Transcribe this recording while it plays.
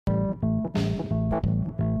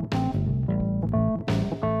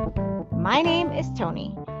My name is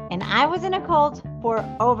Tony, and I was in a cult for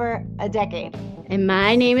over a decade. And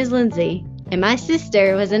my name is Lindsay, and my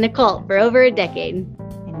sister was in a cult for over a decade.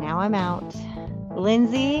 And now I'm out.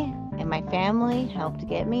 Lindsay and my family helped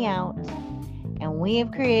get me out, and we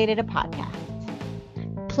have created a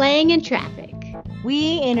podcast. Playing in Traffic.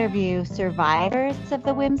 We interview survivors of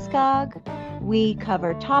the Whimsicott. We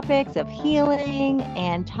cover topics of healing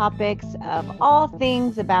and topics of all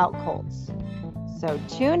things about cults. So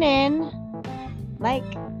tune in, like,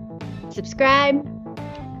 subscribe,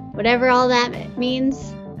 whatever all that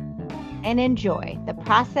means, and enjoy the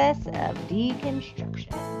process of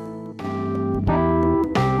deconstruction.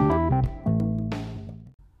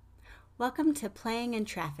 Welcome to Playing in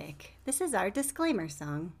Traffic. This is our disclaimer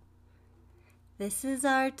song. This is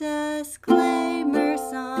our disclaimer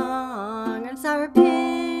song. It's our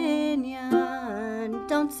opinion.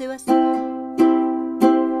 Don't sue us. Don't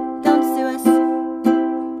sue us.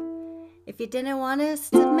 If you didn't want us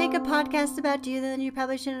to make a podcast about you, then you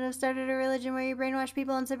probably shouldn't have started a religion where you brainwash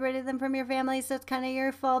people and separated them from your family, so it's kind of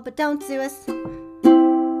your fault. But don't sue us.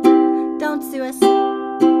 Don't sue us.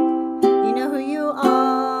 You know who you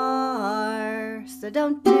are, so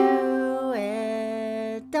don't do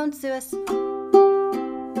it. Don't sue us.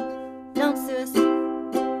 Don't sue us.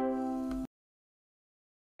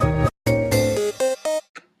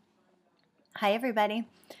 Hi, everybody.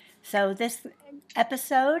 So this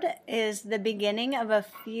episode is the beginning of a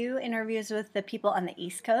few interviews with the people on the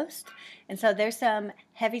East Coast. And so there's some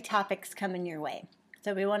heavy topics coming your way.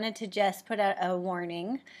 So we wanted to just put out a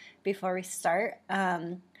warning before we start.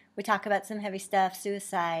 We talk about some heavy stuff,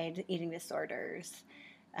 suicide, eating disorders,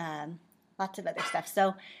 lots of other stuff.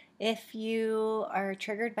 So if you are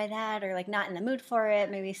triggered by that or like not in the mood for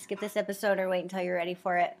it, maybe skip this episode or wait until you're ready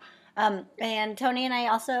for it. And Tony and I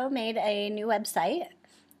also made a new website.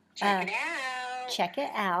 Check it out. Check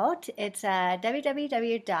it out. It's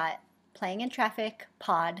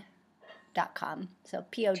www.playingintrafficpod.com. So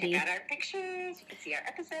POD. Check out our pictures. You can see our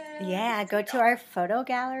episodes. Yeah, go to our photo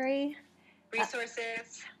gallery.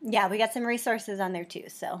 Resources. Yeah, we got some resources on there too.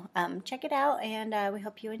 So check it out, and we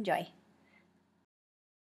hope you enjoy.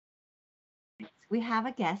 We have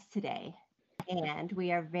a guest today, and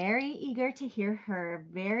we are very eager to hear her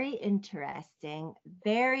very interesting,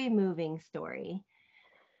 very moving story.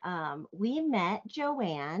 We met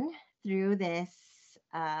Joanne through this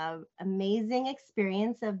amazing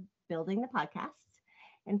experience of building the podcast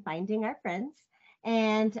and finding our friends.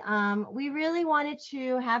 And we really wanted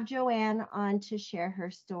to have Joanne on to share her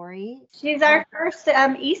story. She's our first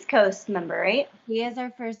East Coast member, right? She is our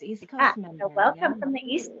first East Coast member. So welcome from the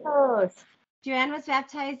East Coast. Joanne was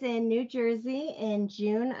baptized in New Jersey in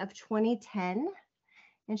June of 2010,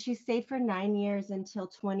 and she stayed for 9 years until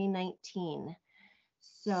 2019.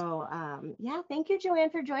 So, yeah, thank you,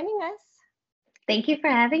 Joanne, for joining us. Thank you for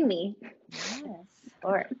having me. Yes.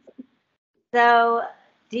 Sure. So,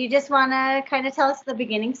 do you just want to kind of tell us the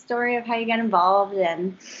beginning story of how you got involved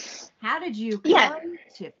and how did you come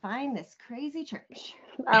to find this crazy church?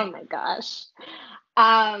 Oh my gosh.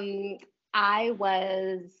 I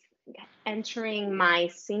was entering my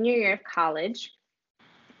senior year of college.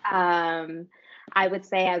 I would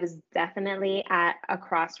say I was definitely at a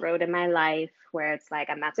crossroad in my life where it's like,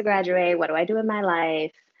 I'm about to graduate. What do I do in my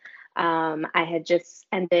life? I had just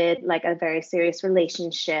ended like a very serious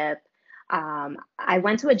relationship. I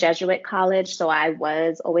went to a Jesuit college, so I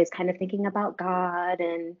was always kind of thinking about God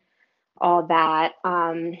and all that.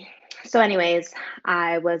 So anyways,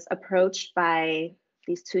 I was approached by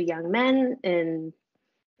these two young men in, I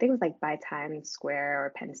think it was like by Times Square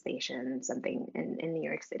or Penn Station, something in New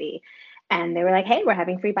York City. And they were like, hey, we're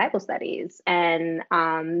having free Bible studies. And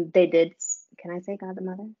they did, can I say God the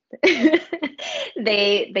Mother?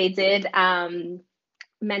 They did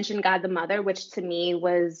mention God the Mother, which to me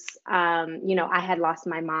was, I had lost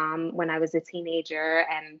my mom when I was a teenager.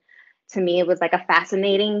 And to me, it was like a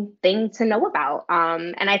fascinating thing to know about.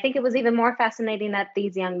 And I think it was even more fascinating that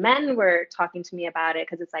these young men were talking to me about it,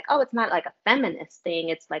 because it's like, oh, it's not like a feminist thing.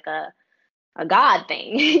 It's like a God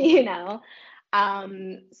thing,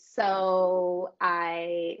 So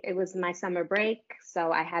it was my summer break.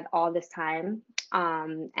 So I had all this time,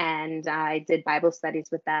 and I did Bible studies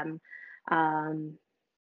with them,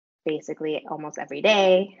 basically almost every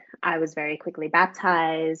day. I was very quickly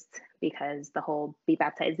baptized because the whole be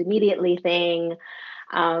baptized immediately thing.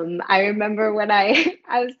 I remember when I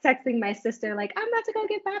was texting my sister, like, I'm about to go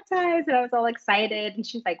get baptized. And I was all excited. And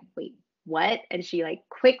she's like, wait, what? And she like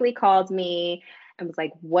quickly called me and was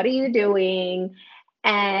like, what are you doing?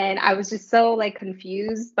 And I was just so like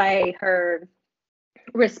confused by her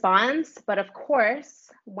response. But of course,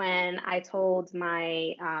 when I told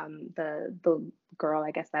my the girl,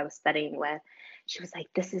 I guess, I was studying with, she was like,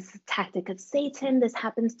 "This is a tactic of Satan. This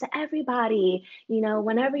happens to everybody.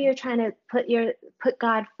 Whenever you're trying to put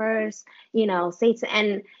God first, Satan."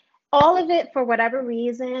 And all of it, for whatever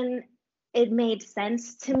reason, it made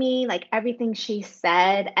sense to me, like everything she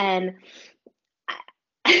said. And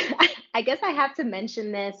I guess I have to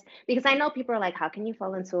mention this because I know people are like, how can you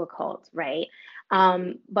fall into a cult, right?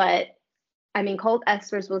 But I mean, cult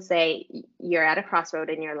experts will say you're at a crossroad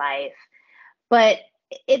in your life, but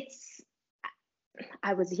it's,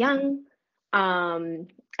 I was young. And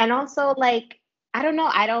also, like, I don't know,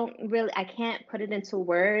 I can't put it into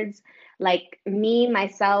words. Like me,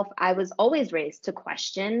 myself, I was always raised to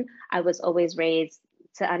question. I was always raised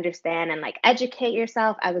to understand and like educate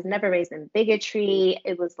yourself. I was never raised in bigotry.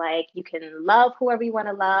 It was like you can love whoever you want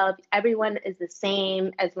to love. Everyone is the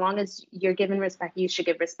same. As long as you're given respect, you should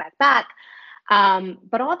give respect back.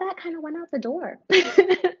 But all that kind of went out the door.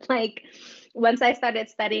 Like once I started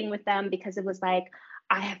studying with them, because it was like,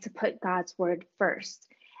 I have to put God's word first.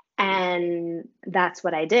 And that's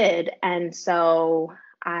what I did. And so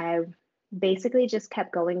I basically just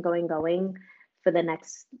kept going for the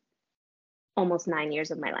next almost 9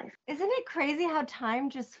 years of my life. Isn't it crazy how time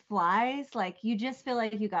just flies? Like you just feel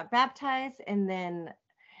like you got baptized, and then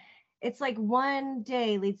it's like one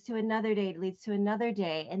day leads to another day, leads to another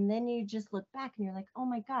day. And then you just look back and you're like, oh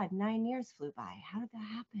my God, 9 years flew by. How did that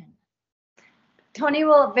happen? Tony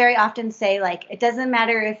will very often say, like, it doesn't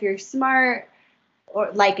matter if you're smart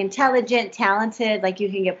or like intelligent, talented, like you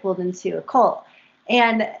can get pulled into a cult.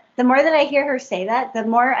 And the more that I hear her say that, the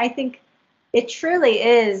more I think it truly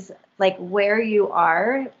is like where you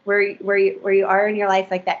are, where you are in your life,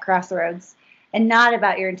 like that crossroads, and not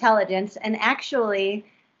about your intelligence. And actually,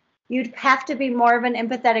 you'd have to be more of an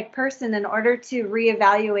empathetic person in order to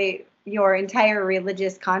reevaluate your entire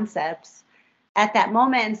religious concepts at that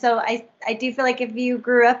moment. And so I do feel like if you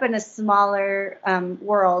grew up in a smaller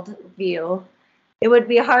world view, it would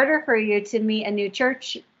be harder for you to meet a new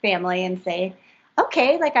church family and say,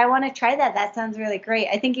 okay, like I want to try that. That sounds really great.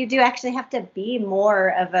 I think you do actually have to be more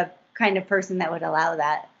of a kind of person that would allow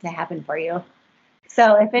that to happen for you.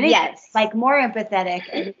 So if anything, Yes. like more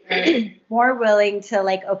empathetic and more willing to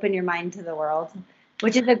like open your mind to the world,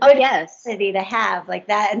 which is a good capacity to have like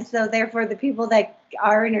that. And so therefore the people that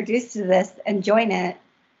are introduced to this and join it,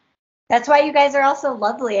 that's why you guys are all so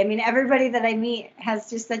lovely. I mean, everybody that I meet has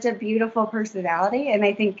just such a beautiful personality. And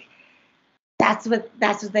I think that's what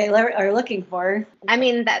they are looking for. I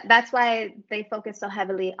mean, that's why they focus so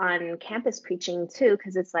heavily on campus preaching too,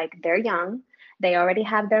 because it's like they're young. They already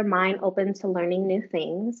have their mind open to learning new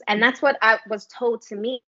things. And that's what I was told to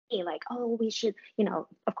me, like, oh, we should,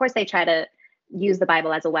 of course they try to use the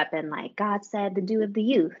Bible as a weapon, like God said, the dew of the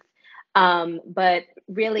youth. But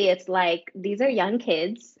really it's like, these are young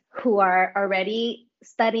kids who are already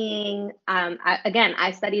studying.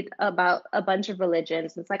 I studied about a bunch of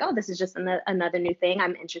religions. It's like, oh, this is just another new thing.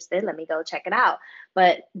 I'm interested. Let me go check it out.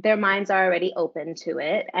 But their minds are already open to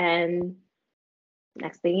it. And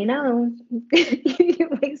next thing you know, you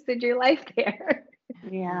wasted your life there.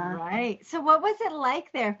 Yeah. Right. So what was it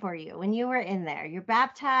like there for you when you were in there? You're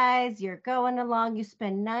baptized, you're going along, you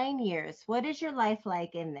spend 9 years. What is your life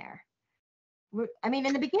like in there? I mean,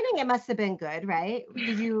 in the beginning, it must have been good, right?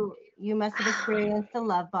 Because you must have experienced the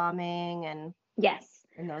love bombing and yes,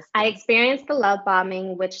 and those I things. experienced the love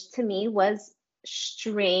bombing, which to me was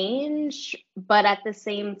strange, but at the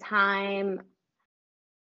same time,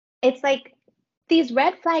 it's like these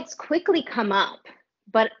red flags quickly come up,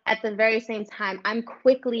 but at the very same time, I'm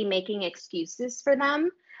quickly making excuses for them.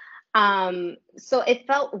 So it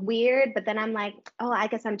felt weird, but then I'm like, oh, I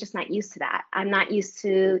guess I'm just not used to that. I'm not used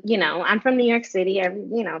to, I'm from New York City.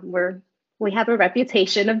 We have a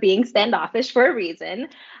reputation of being standoffish for a reason.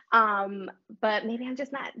 But maybe I'm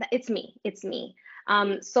just not, it's me.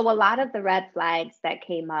 So a lot of the red flags that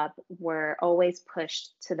came up were always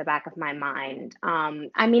pushed to the back of my mind.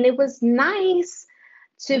 I mean, it was nice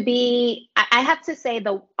to be, I have to say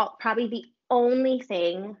probably the only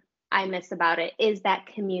thing I miss about it is that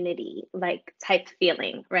community like type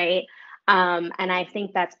feeling, right? And I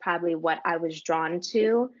think that's probably what I was drawn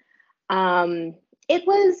to. It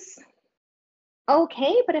was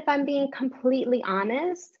okay, but if I'm being completely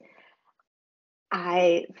honest,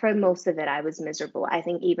 for most of it, I was miserable. I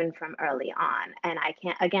think even from early on. And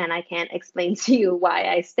I can't explain to you why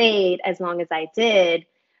I stayed as long as I did.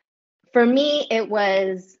 For me, it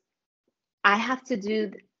was, I have to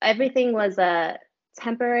do, everything was a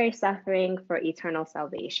temporary suffering for eternal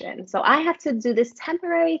salvation. So I have to do this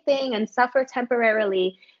temporary thing and suffer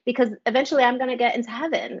temporarily because eventually I'm going to get into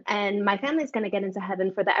heaven and my family's going to get into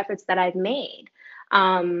heaven for the efforts that I've made.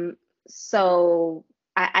 So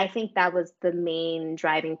I think that was the main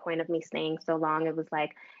driving point of me staying so long. It was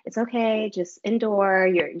like, it's okay, just endure.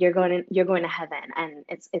 You're going to heaven, and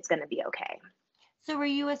it's going to be okay. So were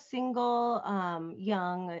you a single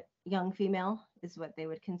young female is what they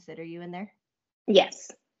would consider you in there?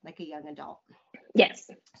 Yes. Like a young adult. Yes.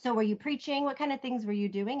 So were you preaching? What kind of things were you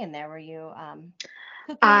doing in there? Were you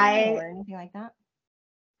cooking or anything like that?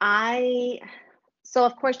 So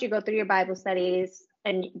of course you go through your Bible studies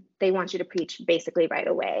and they want you to preach basically right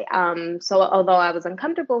away. So although I was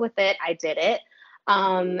uncomfortable with it, I did it.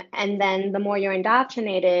 And then the more you're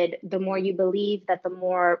indoctrinated, the more you believe that the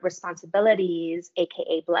more responsibilities,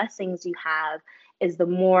 aka blessings you have, is the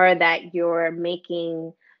more that you're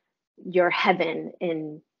making your heaven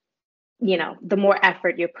in, the more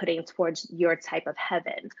effort you're putting towards your type of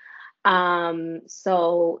heaven.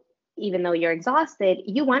 So even though you're exhausted,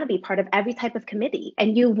 you want to be part of every type of committee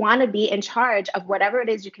and you want to be in charge of whatever it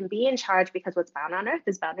is you can be in charge, because what's bound on earth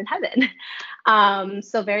is bound in heaven.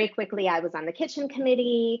 So very quickly, I was on the kitchen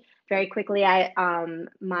committee. Very quickly,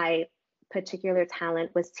 my particular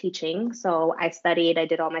talent was teaching. So I studied, I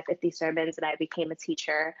did all my 50 sermons and I became a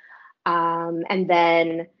teacher. And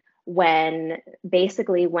then when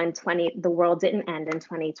the world didn't end in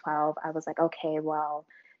 2012, I was like, okay, well,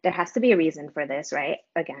 there has to be a reason for this, right?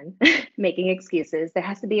 Again, making excuses. There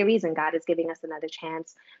has to be a reason. God is giving us another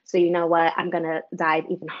chance. So you know what? I'm going to dive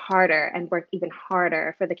even harder and work even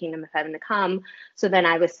harder for the kingdom of heaven to come. So then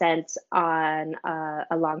I was sent on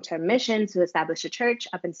a long-term mission to establish a church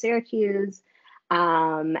up in Syracuse.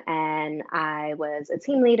 And I was a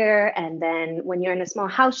team leader. And then when you're in a small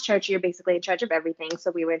house church, you're basically in charge of everything. So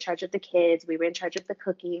we were in charge of the kids. We were in charge of the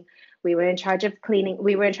cooking. We were in charge of cleaning.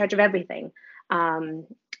 We were in charge of everything.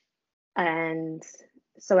 And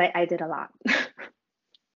so I did a lot.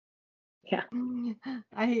 Yeah.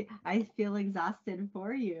 I feel exhausted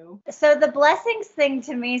for you. So the blessings thing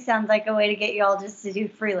to me sounds like a way to get you all just to do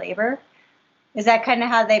free labor. Is that kind of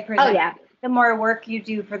how they present? Oh, yeah. The more work you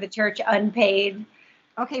do for the church unpaid.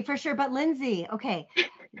 Okay, for sure. But Lindsay, okay,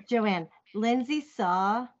 Joanne, Lindsay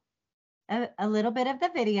saw a little bit of the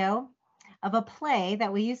video of a play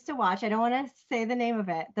that we used to watch. I don't want to say the name of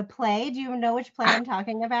it. The play, do you know which play I'm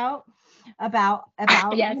talking about? About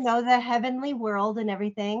Yes. the heavenly world and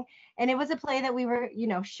everything. And it was a play that we were,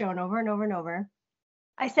 shown over and over and over.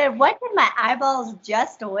 I said, what did my eyeballs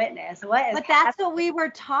just witness? But that's what we were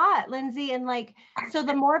taught, Lindsay. And so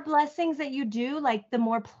the more blessings that you do, the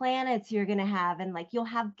more planets you're going to have. And you'll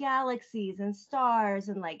have galaxies and stars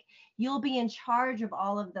and you'll be in charge of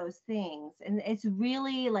all of those things. And it's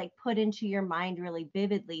really put into your mind really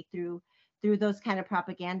vividly through those kind of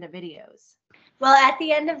propaganda videos. Well, at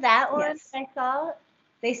the end of that one, Yes. I saw,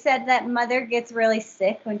 they said that mother gets really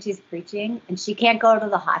sick when she's preaching and she can't go to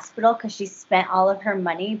the hospital because she spent all of her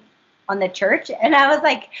money on the church. And I was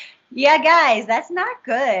like, yeah, guys, that's not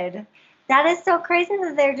good. That is so crazy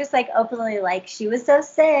that they're just openly she was so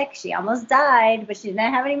sick, she almost died, but she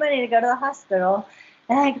didn't have any money to go to the hospital.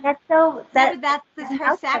 And that's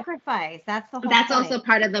her sacrifice. That's the whole That's point. Also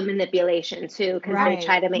part of the manipulation too, because Right. they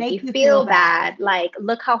try to make you feel bad.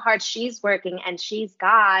 Look how hard she's working and she's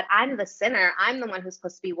God. I'm the sinner. I'm the one who's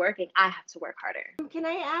supposed to be working. I have to work harder. Can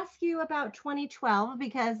I ask you about 2012?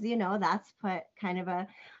 Because, that's what kind of a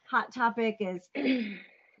hot topic is,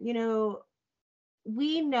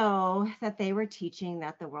 we know that they were teaching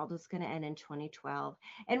that the world was going to end in 2012.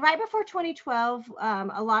 And right before 2012,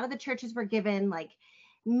 a lot of the churches were given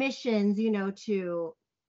missions, to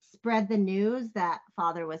spread the news that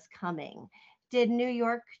Father was coming. Did New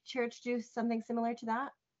York Church do something similar to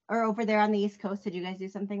that? Or over there on the East Coast, did you guys do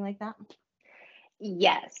something like that?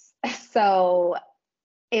 Yes. So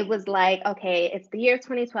it was okay, it's the year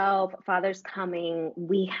 2012, Father's coming.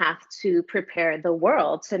 We have to prepare the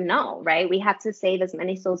world to know, right? We have to save as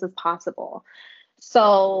many souls as possible.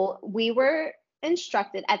 So we were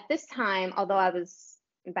instructed at this time, although I was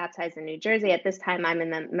baptized in New Jersey, at this time I'm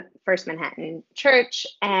in the First Manhattan Church,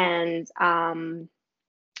 and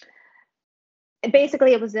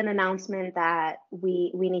basically it was an announcement that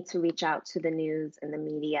we need to reach out to the news and the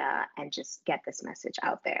media and just get this message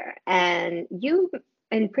out there. And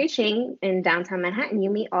in preaching in downtown Manhattan,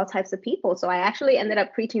 you meet all types of people. So I actually ended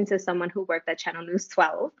up preaching to someone who worked at Channel News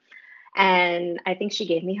 12. And I think she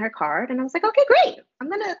gave me her card and I was like, okay, great. I'm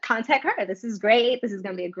going to contact her. This is great. This is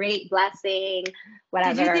going to be a great blessing,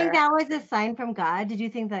 whatever. Did you think that was a sign from God? Did you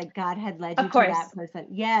think that God had led you to that person?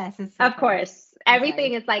 Yes. Of course.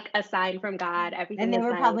 everything is like a sign from God. And Everything they is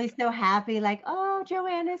were like, probably so happy, like, oh,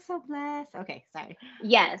 Joanne is so blessed. Okay, sorry.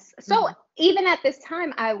 yes. So even at this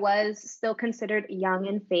time, I was still considered young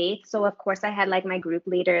in faith. So of course I had like my group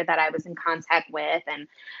leader that I was in contact with, and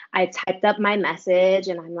I typed up my message,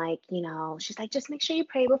 and I'm like, she's like, just make sure you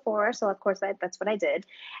pray before. So of course that's what I did.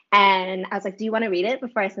 And I was like, do you want to read it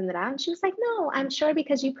before I send it out? And she was like, no, I'm sure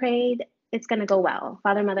because you prayed, it's going to go well.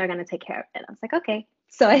 Father and mother are going to take care of it. I was like, okay.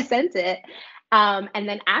 So I sent it. And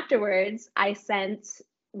then afterwards, I sent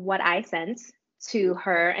what I sent to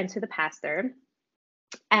her and to the pastor.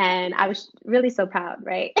 And I was really so proud,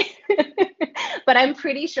 right? But I'm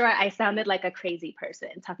pretty sure I sounded like a crazy person,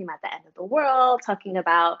 talking about the end of the world, talking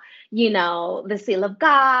about, the seal of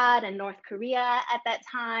God, and North Korea at that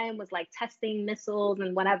time was like testing missiles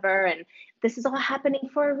and whatever. And this is all happening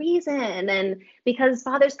for a reason. And because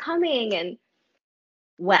Father's coming. And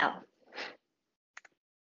well,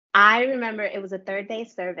 I remember it was a third day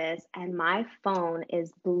service, and my phone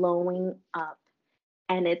is blowing up,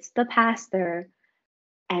 and it's the pastor.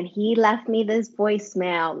 And he left me this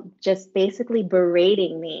voicemail just basically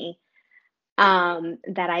berating me,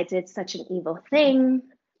 that I did such an evil thing,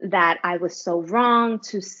 that I was so wrong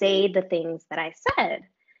to say the things that I said.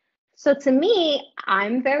 So to me,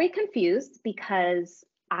 I'm very confused, because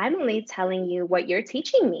I'm only telling you what you're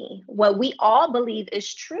teaching me, what we all believe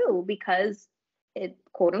is true, because it,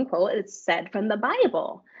 quote unquote, it's said from the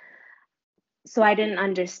Bible. So I didn't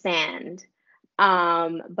understand.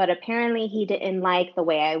 But apparently he didn't like the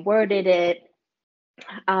way I worded it,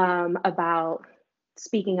 about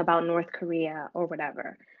speaking about North Korea or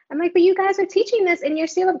whatever. I'm like, but you guys are teaching this in your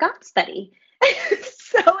Seal of God study.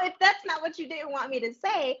 So if that's not what you didn't want me to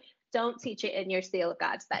say, don't teach it in your Seal of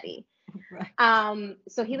God study. Right.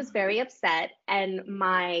 So he was very upset, and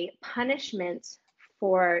my punishment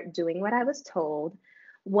for doing what I was told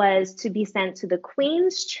was to be sent to the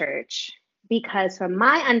Queen's Church, because from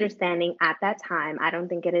my understanding at that time, I don't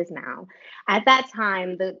think it is now, at that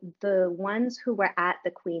time, the ones who were at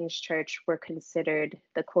the Queen's Church were considered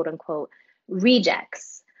the quote unquote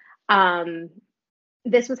rejects.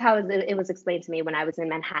 This was how it was explained to me when I was in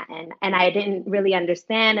Manhattan, and I didn't really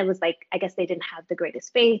understand. It was like, I guess they didn't have the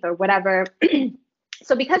greatest faith or whatever.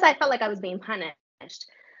 So because I felt like I was being punished,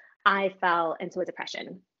 I fell into a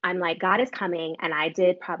depression. I'm like, God is coming, and I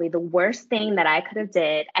did probably the worst thing that I could have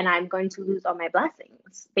did, and I'm going to lose all my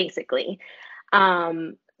blessings, basically.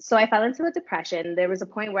 So I fell into a depression. There was a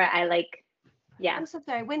point where I like, yeah. I'm so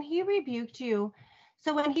sorry. When he rebuked you,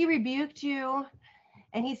 so when he rebuked you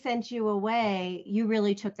and he sent you away, you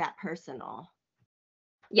really took that personal.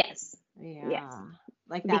 Yes. Yeah. Yes.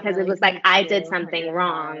 Like that, because really it was like hurt I you, did hurt something your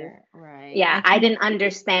wrong. heart. Right. Yeah, Like I didn't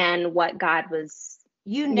understand what God was,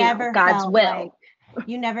 you never God's felt will. like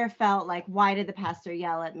you never felt like, why did the pastor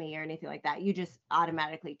yell at me or anything like that? You just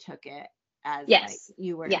automatically took it as Yes. like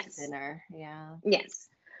you were Yes. a sinner. Yeah. Yes.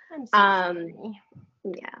 I'm so sorry.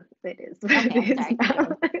 Yeah, it is. Okay, sorry.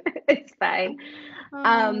 It's fine.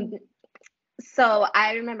 So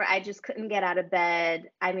I remember I just couldn't get out of bed.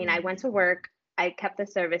 I mean, I went to work. I kept the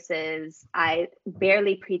services. I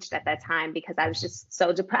barely preached at that time because I was just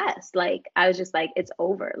so depressed. Like, I was just like, it's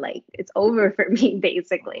over. Like, it's over for me,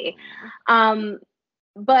 basically.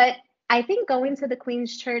 But I think going to the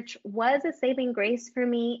Queen's Church was a saving grace for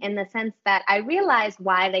me, in the sense that I realized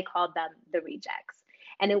why they called them the rejects.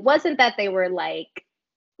 And it wasn't that they were like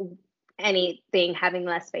anything having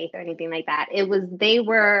less faith or anything like that. It was, they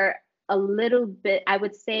were a little bit, I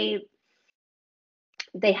would say,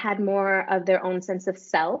 they had more of their own sense of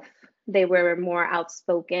self. They were more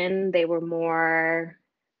outspoken. They were more,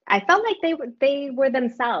 I felt like they were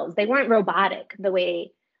themselves. They weren't robotic the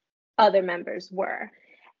way other members were.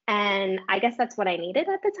 And I guess that's what I needed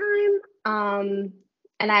at the time.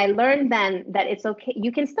 And I learned then that it's okay.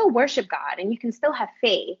 You can still worship God and you can still have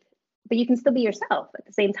faith, but you can still be yourself at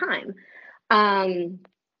the same time.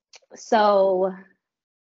 So,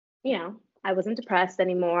 I wasn't depressed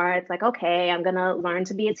anymore. It's like, okay, I'm going to learn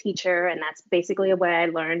to be a teacher. And that's basically where I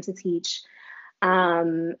learned to teach.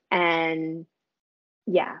 And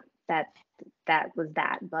yeah, that was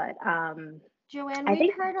that. But Joanne, I we've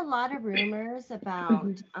think heard a lot of rumors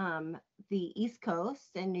about the East Coast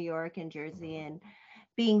and New York and Jersey and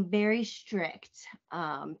being very strict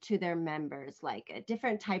to their members, like a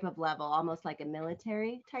different type of level, almost like a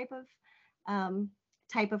military type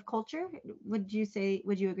of culture. Would you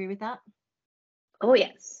agree with that? Oh,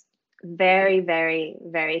 yes. Very, very,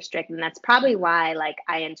 very strict. And that's probably why, like,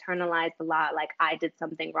 I internalized a lot, like I did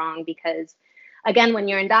something wrong, because again, when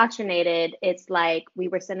you're indoctrinated, it's like we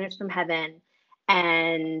were sinners from heaven,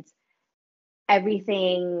 and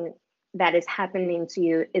everything that is happening to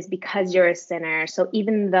you is because you're a sinner. So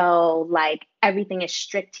even though like everything is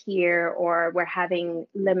strict here or we're having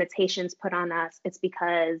limitations put on us, it's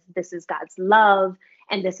because this is God's love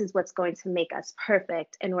and this is what's going to make us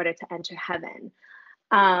perfect in order to enter heaven.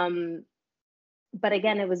 But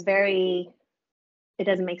again, it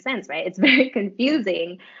doesn't make sense, right? It's very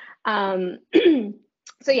confusing. So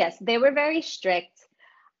yes, they were very strict.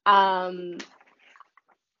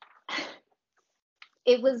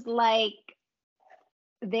 It was like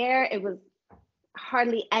it was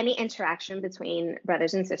hardly any interaction between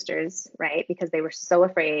brothers and sisters, right? Because they were so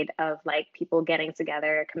afraid of like people getting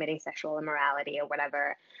together, committing sexual immorality or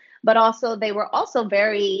whatever. But also, they were also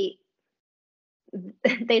very,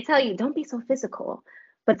 they tell you, don't be so physical,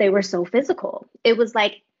 but they were so physical. It was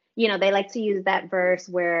like, they like to use that verse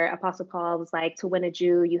where Apostle Paul was like, to win a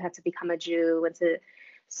Jew, you have to become a Jew.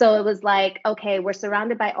 So it was like, okay, we're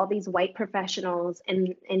surrounded by all these white professionals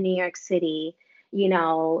in New York City,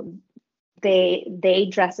 they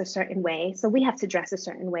dress a certain way, so we have to dress a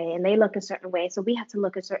certain way, and they look a certain way, so we have to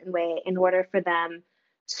look a certain way in order for them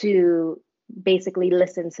to basically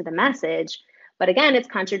listen to the message. But again, it's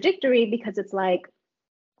contradictory because it's like,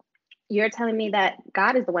 you're telling me that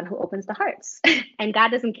God is the one who opens the hearts and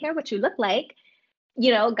God doesn't care what you look like.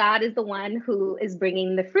 God is the one who is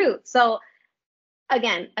bringing the fruit. So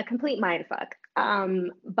again, a complete mindfuck.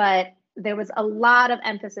 But there was a lot of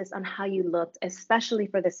emphasis on how you looked, especially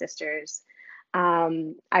for the sisters.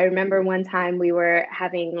 I remember one time we were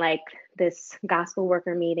having like this gospel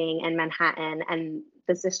worker meeting in Manhattan, and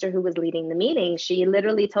the sister who was leading the meeting, she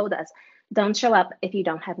literally told us, don't show up if you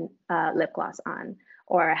don't have lip gloss on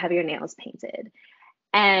or have your nails painted.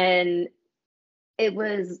 And it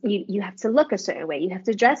was, you have to look a certain way, you have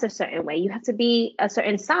to dress a certain way, you have to be a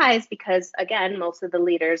certain size, because again, most of the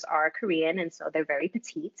leaders are Korean, and so they're very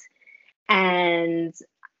petite. And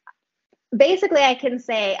basically, I can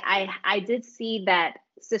say I did see that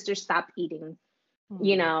sisters stopped eating,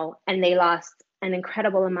 and they lost an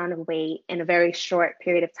incredible amount of weight in a very short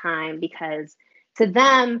period of time, because to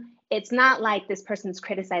them, it's not like this person's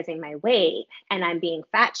criticizing my weight and I'm being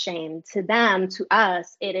fat shamed. To them, to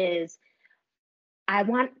us, it is, I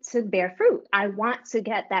want to bear fruit. I want to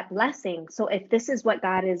get that blessing. So if this is what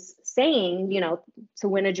God is saying, to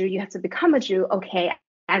win a Jew, you have to become a Jew. Okay,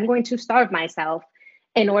 I'm going to starve myself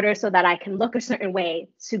in order so that I can look a certain way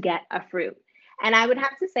to get a fruit. And I would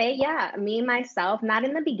have to say, yeah, me, myself, not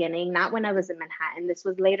in the beginning, not when I was in Manhattan. This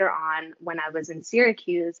was later on when I was in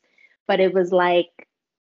Syracuse. But it was like,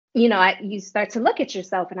 you start to look at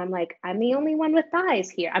yourself and I'm like, I'm the only one with thighs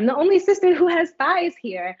here. I'm the only sister who has thighs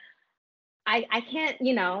here. I can't,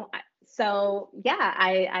 so yeah,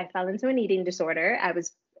 I fell into an eating disorder. I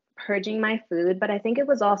was purging my food, but I think it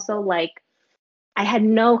was also like, I had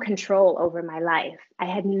no control over my life. I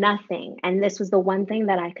had nothing. And this was the one thing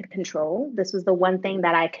that I could control. This was the one thing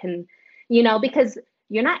that I can, because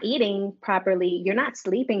you're not eating properly, you're not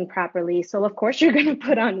sleeping properly. So of course you're going to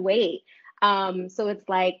put on weight. So it's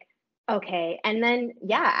like, okay. And then,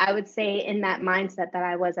 yeah, I would say in that mindset that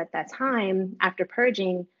I was at that time after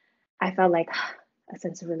purging, I felt like a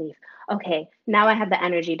sense of relief. Okay, now I have the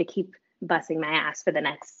energy to keep busting my ass for the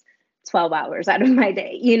next 12 hours out of my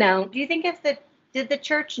day, Do you think did the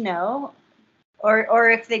church know? Or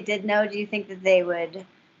if they did know, do you think that they would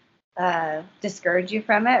discourage you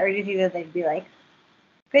from it? Or do you think that they'd be like,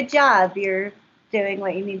 good job, you're doing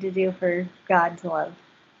what you need to do for God's love?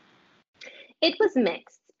 It was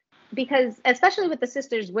mixed, because especially with the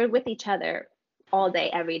sisters, we're with each other all day,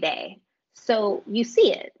 every day. So you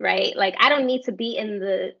see it, right? Like, I don't need to be in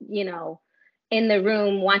the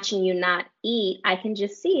room watching you not eat. I can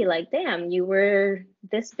just see like, damn, you were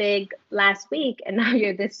this big last week and now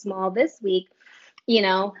you're this small this week,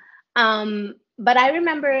 But I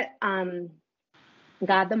remember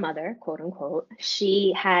God the Mother, quote unquote,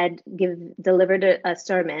 she had delivered a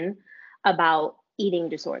sermon about eating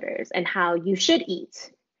disorders and how you should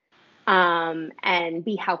eat and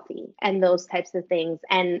be healthy and those types of things.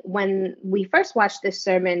 And when we first watched this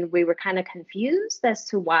sermon, we were kind of confused as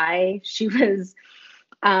to why she was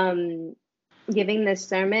giving this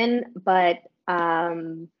sermon. But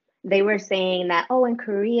they were saying that, oh, in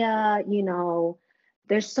Korea,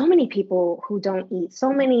 there's so many people who don't eat,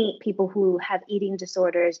 so many people who have eating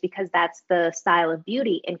disorders because that's the style of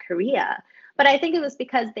beauty in Korea. But I think it was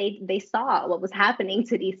because they saw what was happening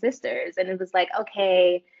to these sisters, and it was like,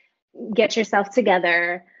 okay, get yourself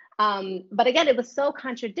together. But again, it was so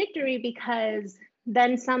contradictory, because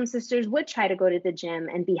then some sisters would try to go to the gym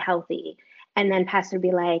and be healthy. And then pastor would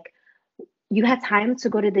be like, you have time to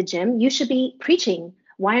go to the gym? You should be preaching.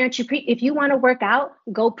 Why aren't you if you want to work out,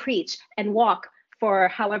 go preach and walk for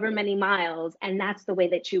however many miles, and that's the way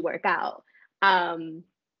that you work out.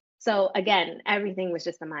 So again, everything was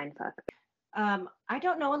just a mind fuck. I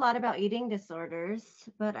don't know a lot about eating disorders,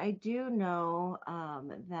 but I do know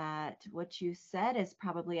that what you said is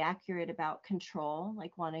probably accurate about control,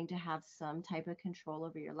 like wanting to have some type of control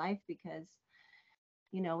over your life because,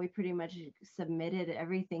 we pretty much submitted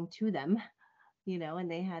everything to them,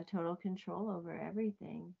 and they had total control over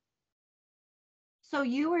everything. So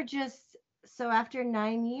so after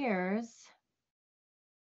 9 years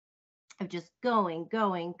of just going,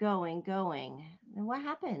 and what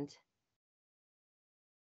happened?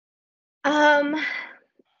 Um,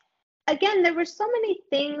 Again, there were so many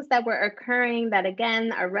things that were occurring that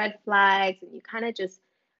again are red flags, and you kind of just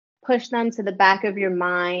push them to the back of your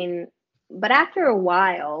mind. But after a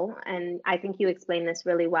while, and I think you explained this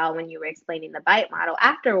really well when you were explaining the bite model,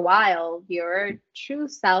 after a while, your true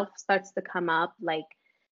self starts to come up. Like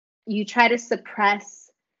you try to suppress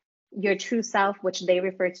your true self, which they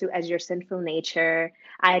refer to as your sinful nature.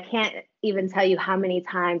 I can't even tell you how many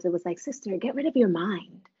times it was like, sister, get rid of your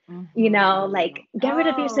mind. Like get rid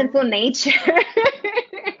of your sinful nature.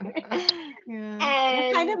 Yeah.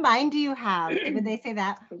 What kind of mind do you have? Would they say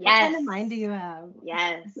that? Yes. What kind of mind do you have?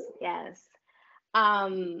 Yes.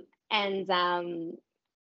 And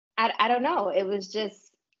I don't know. It was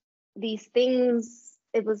just these things.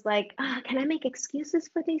 It was like, can I make excuses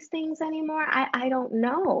for these things anymore? I don't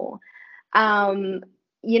know.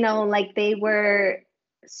 Like they were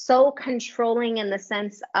so controlling in the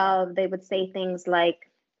sense of they would say things like,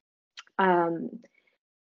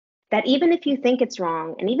 that even if you think it's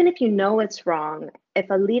wrong, and even if you know it's wrong, if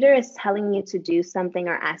a leader is telling you to do something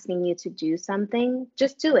or asking you to do something,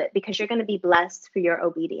 just do it because you're going to be blessed for your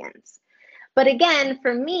obedience. But again,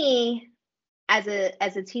 for me, as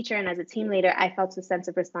a teacher and as a team leader, I felt a sense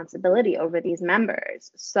of responsibility over these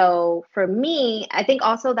members. So for me, I think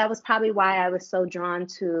also that was probably why I was so drawn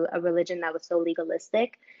to a religion that was so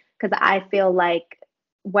legalistic, because I feel like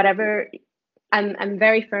whatever I'm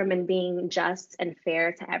very firm in being just and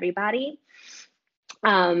fair to everybody.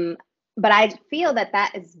 But I feel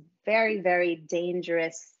that is very, very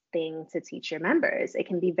dangerous thing to teach your members. It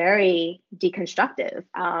can be very deconstructive,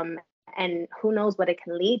 and who knows what it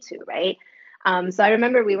can lead to, right? So I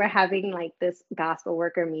remember we were having like this gospel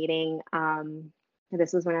worker meeting.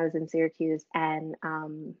 This was when I was in Syracuse, and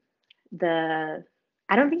I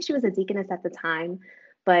don't think she was a deaconess at the time,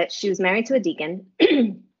 but she was married to a deacon.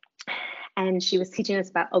 And she was teaching us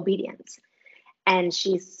about obedience. And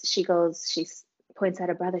she points at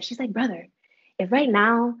her brother. She's like, brother, if right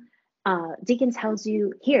now deacon tells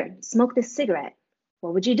you, here, smoke this cigarette,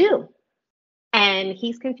 what would you do? And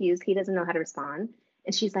he's confused. He doesn't know how to respond.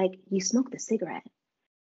 And she's like, you smoke the cigarette.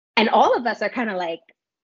 And all of us are kind of like,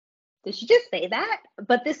 did she just say that?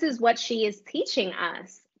 But this is what she is teaching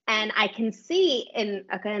us. And I can see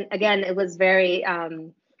again, it was very,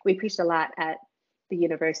 we preached a lot at the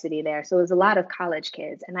university there. So it was a lot of college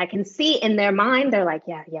kids. And I can see in their mind, they're like,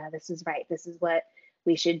 yeah, this is right. This is what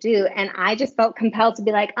we should do. And I just felt compelled to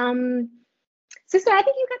be like, sister, I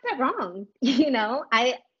think you got that wrong.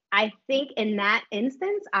 I think in that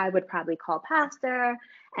instance, I would probably call pastor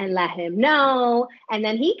and let him know. And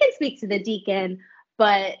then he can speak to the deacon.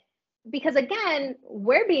 But because again,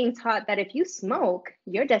 we're being taught that if you smoke,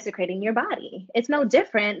 you're desecrating your body. It's no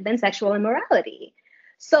different than sexual immorality.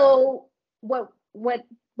 So what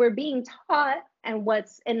we're being taught and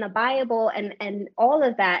what's in the Bible and all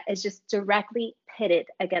of that is just directly pitted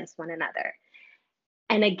against one another.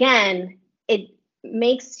 And again, it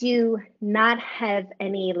makes you not have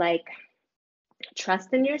any like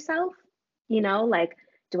trust in yourself, like,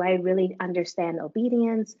 do I really understand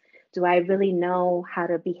obedience? Do I really know how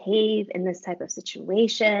to behave in this type of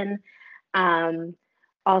situation?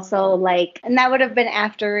 Also, like, and that would have been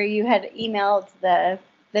after you had emailed the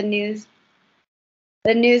news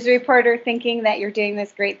reporter thinking that you're doing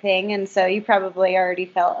this great thing, and so you probably already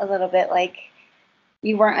felt a little bit like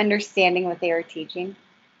you weren't understanding what they were teaching.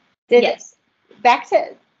 Yes. Back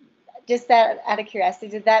to just that out of curiosity,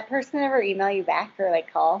 did that person ever email you back or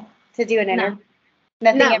like call to do an interview?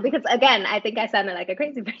 No, because again, I think I sounded like a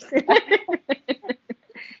crazy person.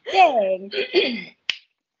 Dang.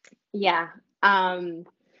 Yeah.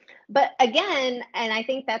 But again, and I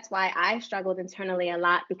think that's why I struggled internally a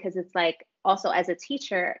lot, because it's like, also as a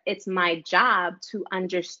teacher, it's my job to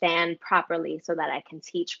understand properly so that I can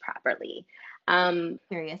teach properly.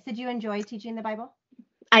 Curious, did you enjoy teaching the Bible?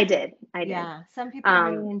 I did. Yeah, some people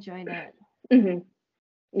really enjoyed it. Mm-hmm.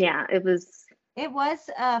 Yeah, it was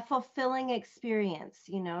a fulfilling experience,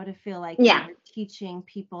 to feel like you were teaching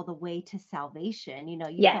people the way to salvation. You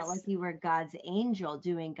Yes. felt like you were God's angel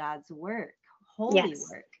doing God's work, holy Yes.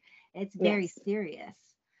 work. It's very Yes. serious.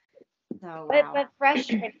 So But wow.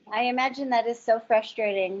 frustrating. I imagine that is so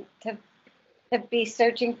frustrating to be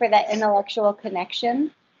searching for that intellectual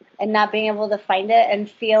connection and not being able to find it and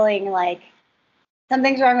feeling like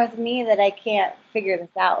something's wrong with me that I can't figure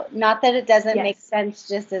this out. Not that it doesn't make Yes. sense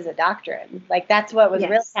just as a doctrine. Like that's what was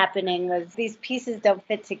really Yes. happening was these pieces don't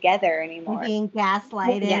fit together You're anymore. being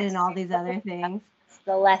gaslighted Yes. and all these other things.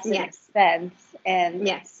 The less it Yes. makes sense. And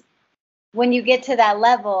Yes. when you get to that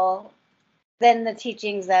level, then the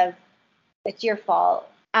teachings of it's your fault.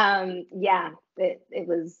 Yeah, it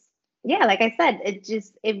was, yeah, like I said,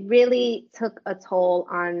 it really took a toll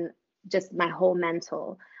on just my whole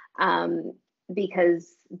mental. Um,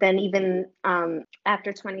 because then even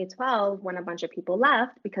after 2012, when a bunch of people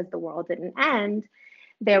left because the world didn't end,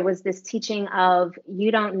 there was this teaching of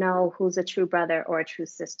you don't know who's a true brother or a true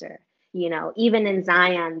sister. Even in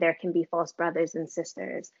Zion, there can be false brothers and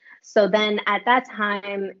sisters. So then at that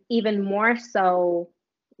time, even more so,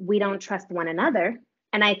 we don't trust one another.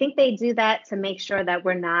 And I think they do that to make sure that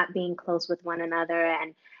we're not being close with one another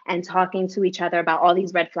and talking to each other about all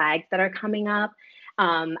these red flags that are coming up.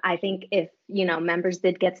 I think if members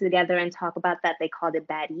did get together and talk about that, they called it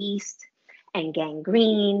bad yeast and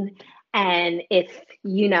gangrene. And if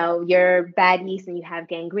you're bad yeast and you have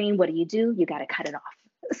gangrene, what do? You got to cut it off.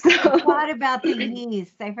 I So forgot about the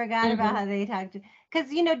yeast. I forgot about Mhm. how they talked. Because,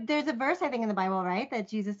 there's a verse, I think, in the Bible, right? That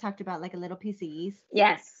Jesus talked about like a little piece of yeast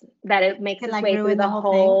Yes, that it makes could its like way through ruin the the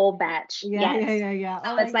whole thing. whole batch. Yeah, Yes. yeah, yeah, yeah. Oh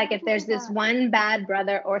So my it's like gosh, if I there's this forgot. one bad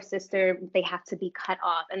brother or sister, they have to be cut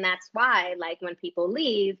off. And that's why, like, when people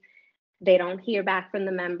leave, they don't hear back from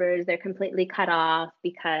the members. They're completely cut off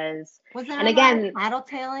because, Was there and a lot of again,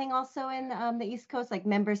 tattletaling also in the East Coast? Like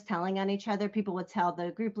members telling on each other? People would tell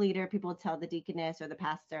the group leader, people would tell the deaconess or the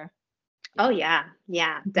pastor. oh yeah,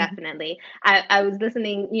 yeah, definitely. I was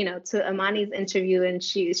listening, to Amani's interview, and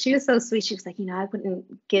she was so sweet. She was like, I wouldn't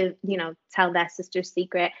tell that sister's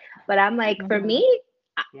secret. But I'm like, for Mhm. me,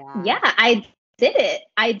 Yeah, yeah, I did it.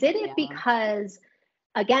 I did it yeah. because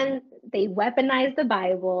again, they weaponize the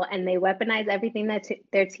Bible and they weaponize everything that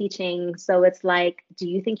they're teaching. So it's like, do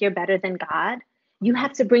you think you're better than God? You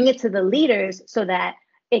have to bring it to the leaders so that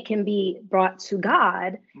it can be brought to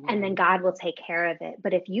God, and then God will take care of it.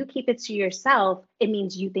 But if you keep it to yourself, it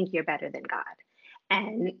means you think you're better than God.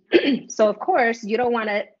 And so, of course,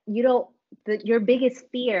 your biggest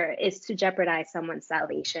fear is to jeopardize someone's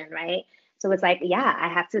salvation, right? So it's like, yeah, I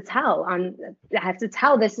have to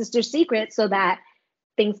tell this sister secret so that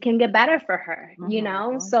things can get better for her,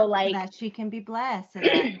 Mhm. So So like, that she can be blessed, so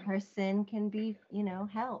that her sin can be,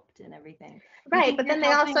 helped and everything. You right, think but you're then they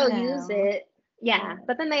helping also use them. it, Yeah. yeah,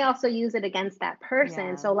 but then they also use it against that person.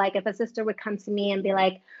 Yeah. So like if a sister would come to me and be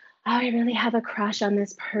like, oh, I really have a crush on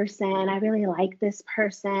this person, I really like this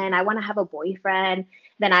person, I want to have a boyfriend,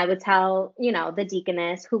 then I would tell, the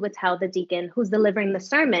deaconess, who would tell the deacon who's delivering the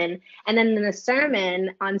sermon. And then in the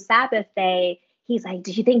sermon on Sabbath day, he's like,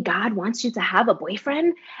 do you think God wants you to have a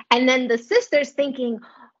boyfriend? And then the sister's thinking,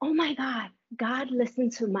 oh my God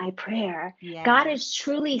listened to my prayer. God Yeah. is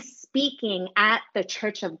truly speaking at the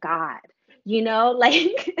church of God,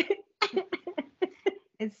 like.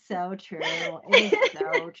 It's so true. It is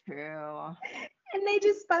so true. And they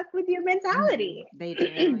just fuck with your mentality. They do,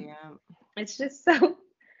 yeah. It's just so,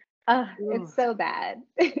 Ooh. it's so bad.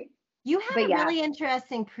 You had But a yeah, really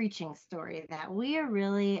interesting preaching story that we are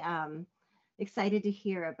really excited to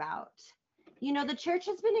hear about. The church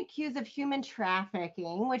has been accused of human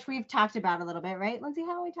trafficking, which we've talked about a little bit, right, Lindsay?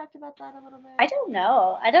 Haven't we talked about that a little I bit? don't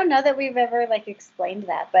know. I don't know that we've ever like explained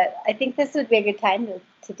that, but I think this would be a good time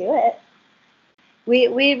to do it. We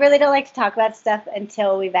really don't like to talk about stuff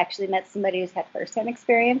until we've actually met somebody who's had firsthand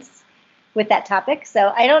experience with that topic.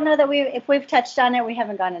 So I don't know that if we've touched on it, we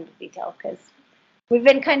haven't gone into detail because we've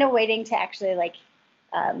been kind of waiting to actually like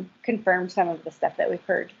confirm some of the stuff that we've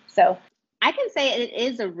heard. So I can say it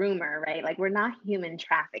is a rumor, right? Like we're not human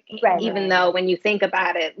trafficking, right, even Right. though when you think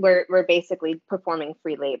about it, we're basically performing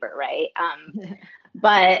free labor, right?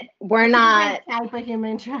 But we're It's a not. different type of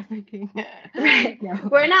human trafficking. Right. No.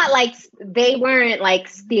 We're not like, they weren't like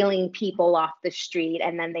stealing people off the street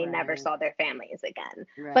and then they never Right. saw their families again.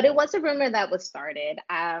 But it Right. was a rumor that was started.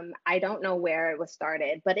 I don't know where it was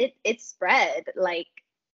started, but it spread. Like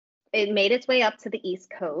it made its way up to the East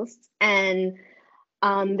Coast. And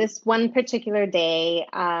this one particular day,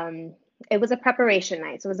 it was a preparation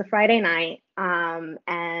night. So it was a Friday night.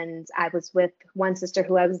 And I was with one sister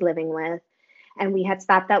who I was living with, and we had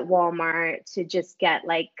stopped at Walmart to just get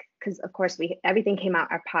like, because of course everything came out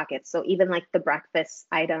our pockets. So even like the breakfast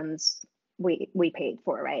items we paid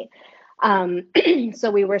for, right? So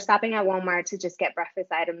we were stopping at Walmart to just get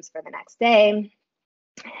breakfast items for the next day.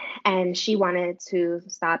 And she wanted to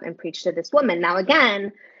stop and preach to this woman. Now,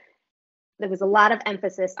 again, there was a lot of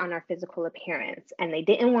emphasis on our physical appearance, and they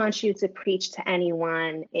didn't want you to preach to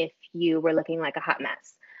anyone if you were looking like a hot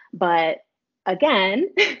mess. But again,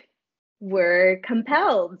 we're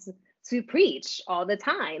compelled to preach all the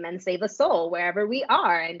time and save a soul wherever we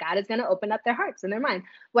are, and God is going to open up their hearts and their mind.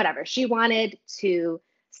 Whatever. She wanted to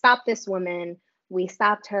stop this woman. We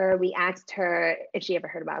stopped her. We asked her if she ever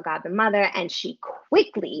heard about God the Mother, and she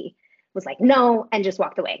quickly was like, no, and just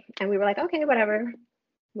walked away. And we were like, okay, whatever.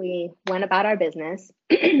 We went about our business.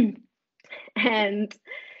 And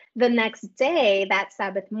the next day, that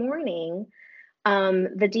Sabbath morning,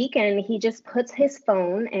 the deacon, he just puts his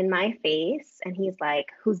phone in my face and he's like,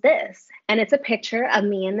 who's this? And it's a picture of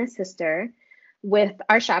me and the sister with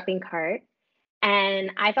our shopping cart.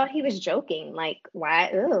 And I thought he was joking, like,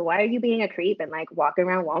 why are you being a creep and like walking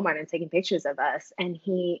around Walmart and taking pictures of us? And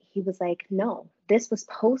he was like, no, this was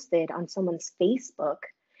posted on someone's Facebook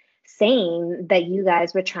saying that you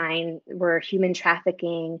guys were human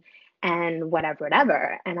trafficking and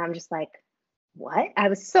whatever. And I'm just like, what? I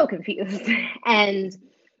was so confused. And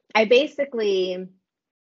he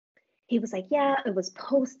was like, yeah, it was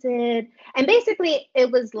posted. And basically it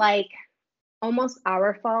was like almost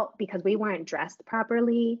our fault because we weren't dressed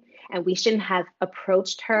properly and we shouldn't have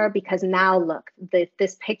approached her, because now look,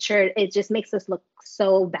 this picture, it just makes us look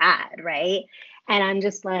so bad, right? And I'm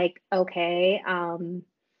just like, okay.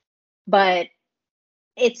 But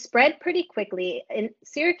it spread pretty quickly. And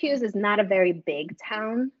Syracuse is not a very big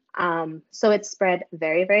town. So it spread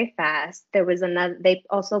very, very fast. They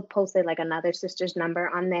also posted like another sister's number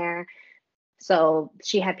on there. So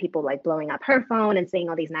she had people like blowing up her phone and saying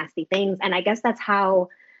all these nasty things. And I guess that's how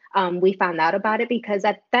we found out about it, because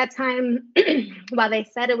at that time, while they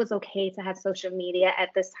said it was okay to have social media at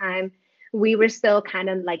this time, we were still kind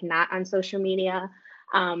of like not on social media.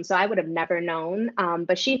 So I would have never known.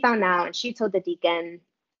 But she found out and she told the deacon.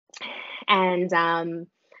 And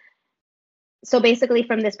so basically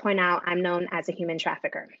from this point out, I'm known as a human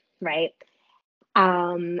trafficker, right?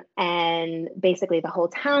 And basically the whole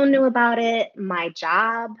town knew about it. My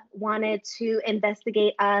job wanted to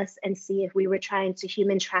investigate us and see if we were trying to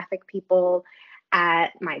human traffic people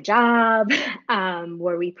at my job.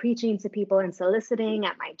 Were we preaching to people and soliciting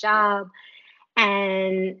at my job?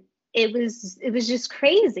 And it was just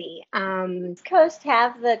crazy. Does Coast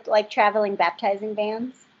have the like traveling baptizing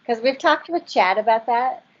vans? Because we've talked with Chad about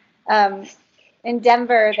that. In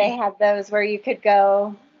Denver, they had those where you could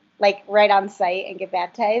go like right on site and get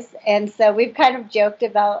baptized. And so we've kind of joked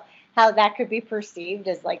about how that could be perceived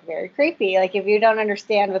as like very creepy, like if you don't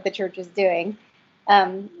understand what the church is doing.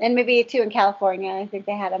 And maybe too in California, I think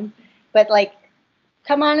they had them. But like,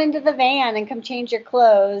 come on into the van and come change your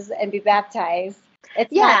clothes and be baptized.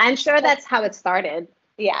 I'm sure that's how it started.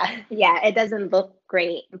 Yeah, it doesn't look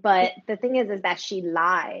great. But the thing is that she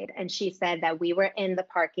lied and she said that we were in the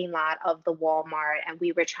parking lot of the Walmart and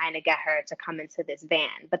we were trying to get her to come into this van.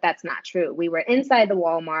 But that's not true. We were inside the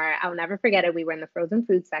Walmart. I'll never forget it. We were in the frozen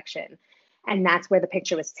food section. And that's where the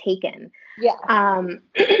picture was taken. Yeah. And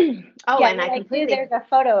there's a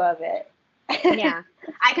photo of it. Yeah.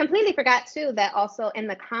 I completely forgot too that also in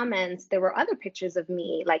the comments there were other pictures of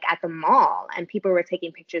me like at the mall, and people were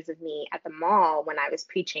taking pictures of me at the mall when I was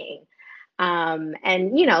preaching. And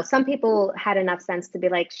some people had enough sense to be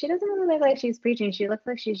like, she doesn't really look like she's preaching. She looks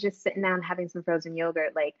like she's just sitting down having some frozen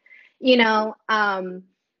yogurt, but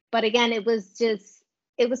again, it was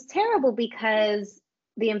terrible because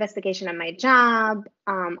the investigation of my job,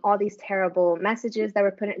 all these terrible messages that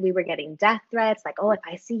were we were getting death threats, like, oh, if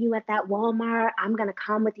I see you at that Walmart, I'm gonna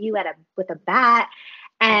come with you with a bat.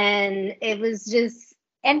 And it was just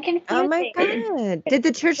confusing. Oh my God. Did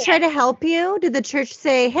the church try to help you? Did the church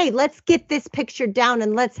say, hey, let's get this picture down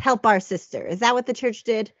and let's help our sister? Is that what the church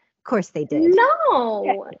did? Of course they did.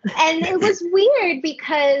 No. And it was weird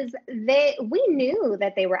because we knew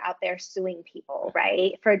that they were out there suing people,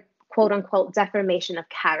 right? For quote unquote defamation of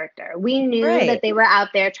character. We knew that they were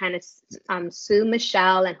out there trying to sue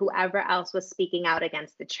Michelle and whoever else was speaking out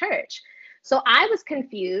against the church. So I was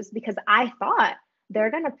confused because I thought they're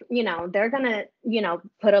gonna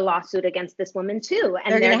put a lawsuit against this woman too,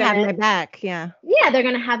 and they're gonna have my back. Yeah, they're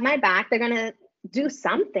gonna have my back. They're gonna do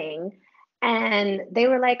something. And they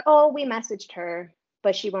were like, oh, we messaged her,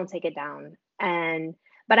 but she won't take it down.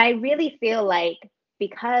 But I really feel like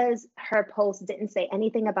because her post didn't say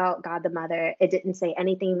anything about God the Mother, it didn't say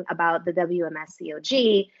anything about the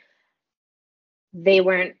WMSCOG, they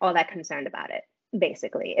weren't all that concerned about it.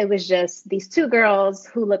 basically. It was just these two girls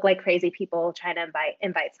who look like crazy people trying to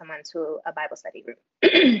invite someone to a Bible study group.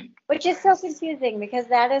 Which is so confusing because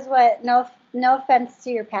that is what, no offense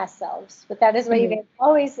to your past selves, but that is what you Mhm. guys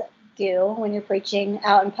always do when you're preaching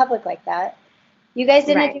out in public like that. You guys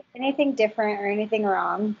didn't Right. do anything different or anything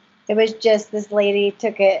wrong. It was just this lady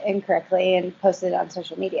took it incorrectly and posted it on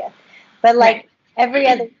social media. But like Right. every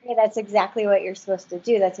other day, that's exactly what you're supposed to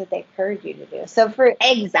do. That's what they encourage you to do. So for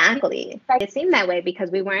Exactly. It seemed that way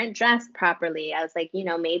because we weren't dressed properly. I was like,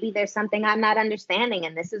 maybe there's something I'm not understanding,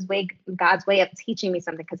 and this is God's way of teaching me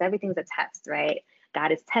something, because everything's a test, right?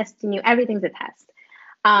 God is testing you. Everything's a test.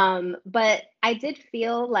 But I did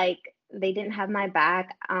feel like they didn't have my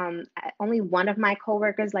back. Only one of my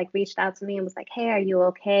coworkers like reached out to me and was like, "Hey, are you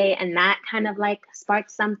okay?" And that kind of like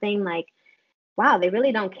sparked something like, wow, they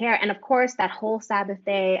really don't care. And of course, that whole Sabbath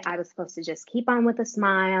day, I was supposed to just keep on with a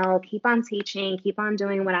smile, keep on teaching, keep on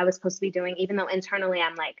doing what I was supposed to be doing, even though internally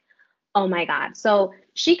I'm like, oh my God. So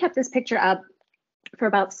she kept this picture up for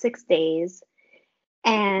about 6 days,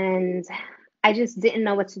 and I just didn't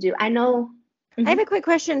know what to do. I know. I have a quick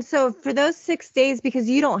question. So for those 6 days, because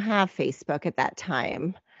you don't have Facebook at that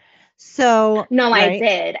time. So, No, I right?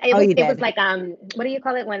 did. It Oh, was you it was did. like like what do you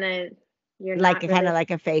call it when you're like not a kind of really. like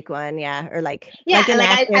a fake one, yeah, or Yeah, like and like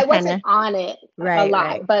I inactive kind wasn't of. on it a Right,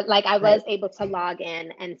 lot, but like I right. was able to log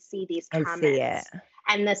in and see these And see it. comments.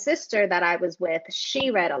 And the sister that I was with, she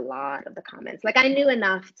read a lot of the comments. Like I knew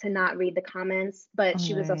enough to not read the comments, but All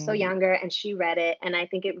she was also right. younger and she read it. And I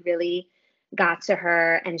think it really got to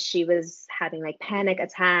her, and she was having like panic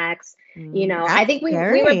attacks. I That's think we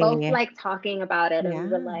were both scary. like talking about it, and we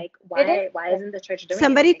were Yeah. like, it is, why isn't the church doing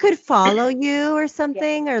Somebody anything? could follow you or yeah.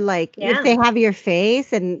 something, or like if Yeah. they have your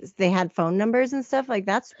face and they had phone numbers and stuff, like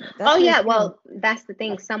that's Oh really yeah, scary. well, that's the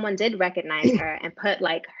thing. Someone did recognize her and put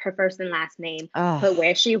like her first and last name, Oh, put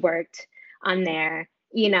where she worked on there,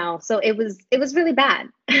 so it was really bad.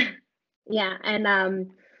 Yeah,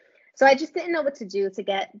 and so I just didn't know what to do to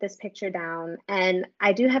get this picture down. And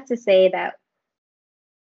I do have to say that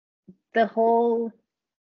the whole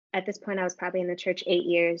at this point I was probably in the church 8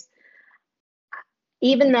 years.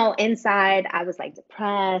 Even though inside I was like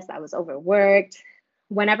depressed, I was overworked,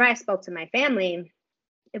 whenever I spoke to my family,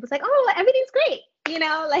 it was like, oh, everything's great.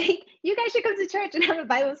 Like you guys should come to church and have a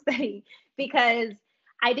Bible study, because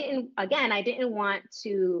I didn't want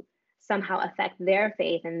to somehow affect their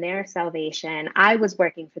faith and their salvation. I was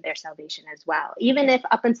working for their salvation as well. Even if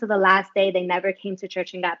up until the last day they never came to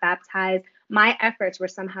church and got baptized, my efforts were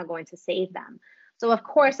somehow going to save them. So of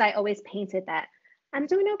course I always painted that I'm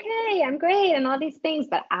doing okay, I'm great, and all these things,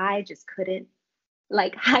 but I just couldn't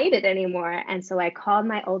like hide it anymore. And so I called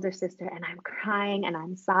my older sister and I'm crying and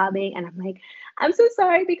I'm sobbing and I'm like, I'm so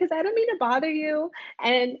sorry because I don't mean to bother you.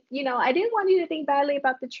 And, I didn't want you to think badly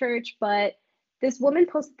about the church, but this woman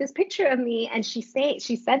posted this picture of me and she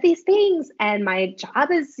said these things, and my job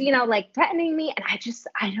is, like threatening me. And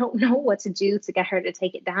I don't know what to do to get her to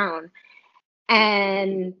take it down.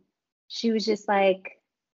 And she was just like,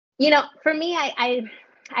 for me,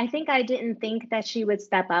 I think I didn't think that she would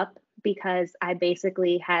step up, because I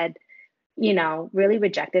basically had, really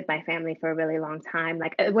rejected my family for a really long time.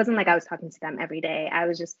 Like it wasn't like I was talking to them every day. I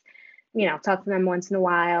was just, talk to them once in a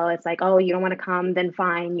while. It's like, oh, you don't want to come, then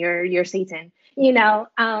fine, you're Satan, So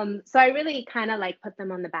I really kind of like put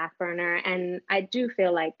them on the back burner, and I do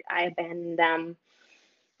feel like I abandoned them.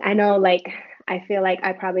 I know, like, I feel like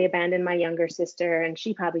I probably abandoned my younger sister, and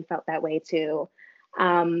she probably felt that way too.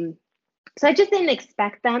 Um, so I just didn't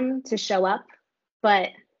expect them to show up. But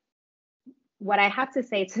what I have to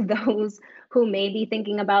say to those who may be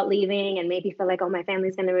thinking about leaving and maybe feel like, oh, my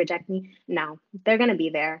family's going to reject me, no, they're going to be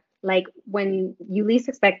there. Like when you least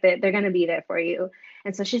expect it, they're going to be there for you.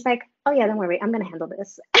 And so she's like, oh, yeah, don't worry, I'm going to handle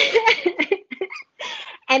this.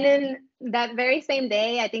 And then that very same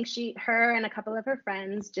day, I think her and a couple of her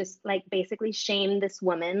friends just like basically shamed this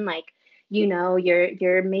woman, like,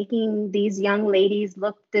 you're making these young ladies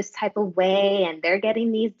look this type of way, and they're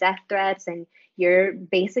getting these death threats, and you're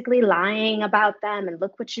basically lying about them, and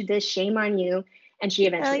look what you did, shame on you. And she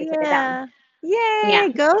hell eventually took it down. yeah. Yay, Yeah.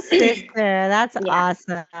 go sister. That's Yeah.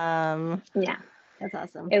 awesome. Yeah. That's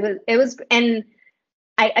awesome. It was, and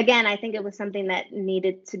I think it was something that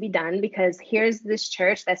needed to be done, because here's this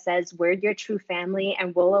church that says we're your true family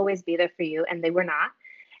and we'll always be there for you, and they were not.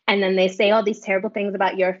 And then they say all these terrible things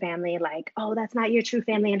about your family, like, oh, that's not your true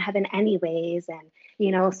family in heaven anyways,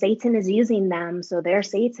 and Satan is using them, so they're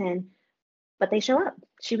Satan. But they show up.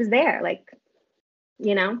 She was there. Like,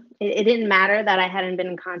 it didn't matter that I hadn't been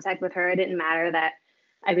in contact with her. It didn't matter that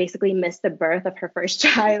I basically missed the birth of her first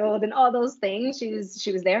child and all those things. She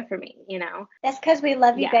was there for me, you know. That's because we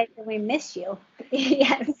love you Yeah. guys and we miss you.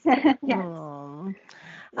 Yes. Yes. Oh.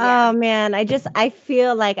 Yeah. Oh man, I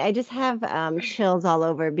feel like I just have chills all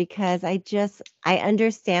over because I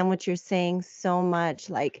understand what you're saying so much.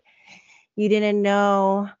 Like you didn't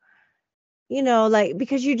know, like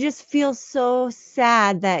because you just feel so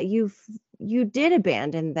sad that you did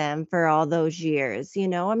abandon them for all those years,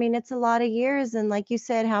 I mean, it's a lot of years, and like you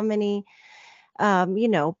said, how many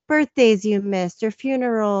birthdays you missed, or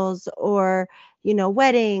funerals, or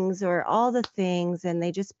weddings, or all the things, and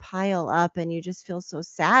they just pile up and you just feel so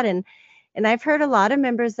sad. And I've heard a lot of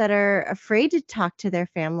members that are afraid to talk to their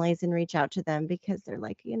families and reach out to them because they're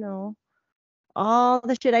like, all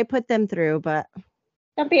the shit I put them through. But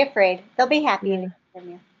Don't be afraid. They'll be happy to yeah, hear from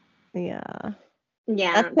you. yeah,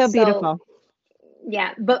 Yeah. that's so So beautiful.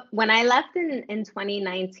 yeah, but when I left in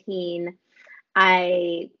 2019,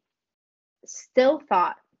 I still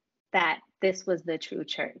thought that this was the true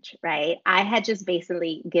church, right? I had just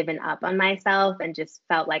basically given up on myself and just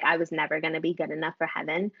felt like I was never going to be good enough for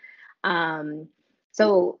heaven. Um,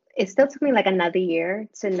 so it still took me like another year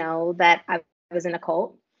to know that I was in a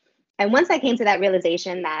cult. And once I came to that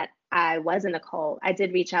realization that I was in a cult, I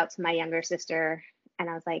did reach out to my younger sister and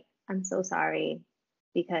I was like, I'm so sorry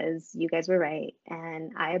because you guys were right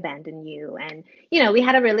and I abandoned you. And, we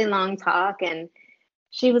had a really long talk and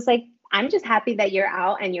she was like, I'm just happy that you're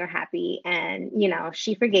out and you're happy. And,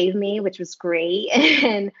 she forgave me, which was great.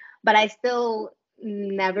 But I still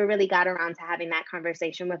never really got around to having that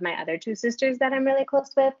conversation with my other two sisters that I'm really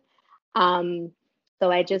close with.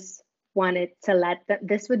 So I just wanted to let them,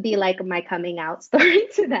 this would be like my coming out story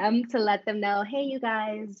to them, to let them know, hey, you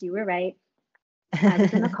guys, you were right. I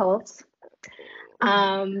was in a cult.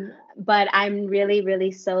 But I'm really,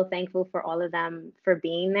 really so thankful for all of them for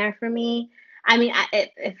being there for me. I mean,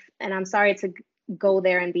 and I'm sorry to go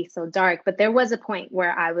there and be so dark, but there was a point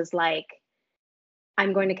where I was like,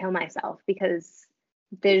 I'm going to kill myself because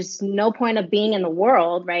there's no point of being in the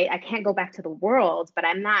world, right? I can't go back to the world, but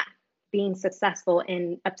I'm not being successful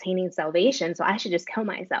in obtaining salvation. So I should just kill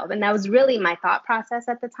myself. And that was really my thought process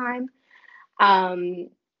at the time.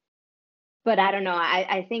 But I don't know.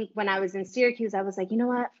 I think when I was in Syracuse, I was like, you know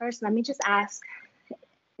what? First, let me just ask,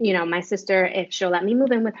 my sister if she'll let me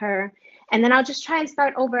move in with her. And then I'll just try and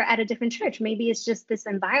start over at a different church. Maybe it's just this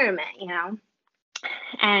environment.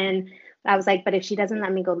 And I was like, but if she doesn't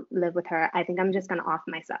let me go live with her, I think I'm just going to off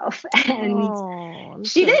myself. And Oh, I'm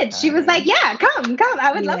she so did. She was like, sorry. yeah, come.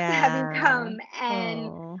 I would love to have you Yeah. come. And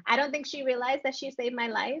Oh. I don't think she realized that she saved my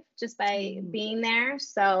life just by being there.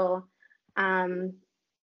 So,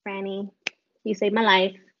 Franny, you saved my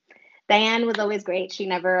life. Diane was always great. She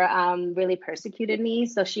never really persecuted me.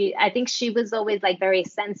 So I think she was always like very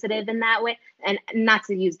sensitive in that way. And not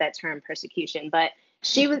to use that term persecution, but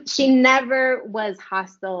she never was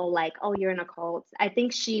hostile, like, oh, you're in a cult. I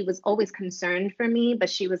think she was always concerned for me, but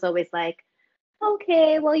she was always like,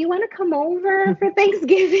 okay, well, you want to come over for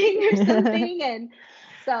Thanksgiving or something? And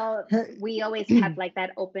so we always had like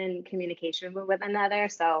that open communication with one another.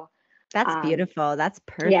 So That's um, beautiful. That's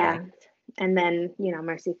yeah. perfect. And then,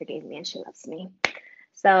 Mercy forgave me and she loves me.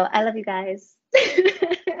 So I love you guys.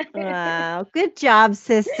 Wow. Good job,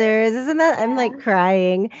 sisters. Isn't that, I'm like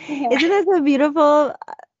crying. Yeah. Isn't that so beautiful?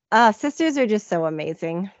 Sisters are just so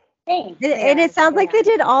amazing. Thanks. And it sounds like they Yeah.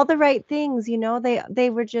 did all the right things, they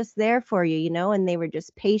were just there for you, and they were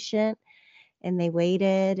just patient and they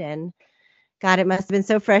waited, and God, it must have been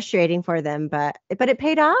so frustrating for them, but it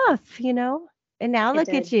paid off. And now It look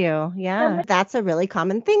at did. you. Yeah. That's a really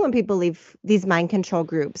common thing when people leave these mind control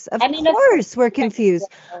groups. Of I mean, of course we're confused.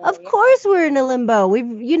 Of yeah. course we're in a limbo.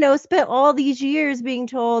 We've, spent all these years being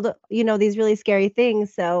told, these really scary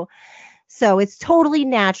things. So it's totally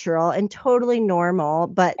natural and totally normal,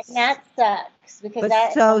 but And that sucks because but that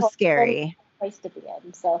is a so whole scary. place to be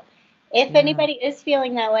in. So if Yeah. anybody is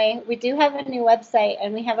feeling that way, we do have a new website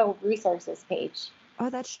and we have a resources page. Oh,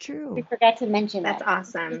 that's We true. forgot to mention That's that.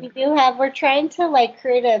 awesome. We're trying to like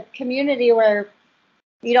create a community where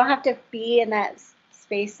you don't have to be in that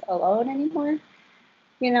space alone anymore.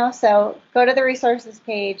 So go to the resources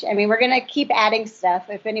page. I mean, we're going to keep adding stuff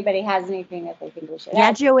if anybody has anything that they think we should Yeah,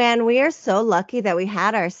 add. Joanne, we are so lucky that we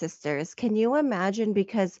had our sisters. Can you imagine?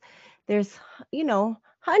 Because there's,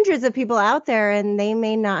 hundreds of people out there and they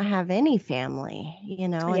may not have any family,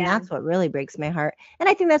 and Yeah. that's what really breaks my heart. And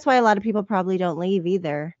I think that's why a lot of people probably don't leave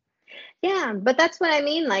either. Yeah, but that's what I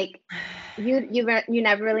mean. Like you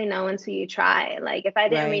never really know until you try. Like if I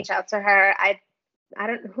didn't Right. reach out to her, I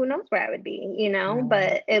don't, who knows where I would be, Right.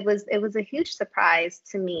 but it was a huge surprise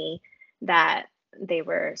to me that they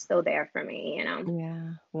were still there for me, you know?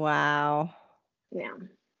 Yeah. Wow. Yeah.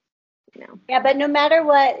 Yeah. Yeah, but no matter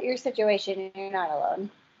what your situation, you're not alone.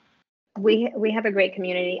 We have a great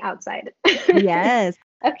community outside. Yes.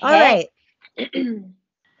 Okay. All right.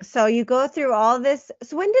 So you go through all this.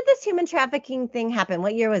 So when did this human trafficking thing happen?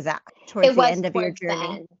 What year was that? Towards It the was end of your towards the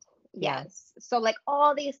journey? end. Yeah. Yes. So like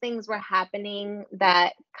all these things were happening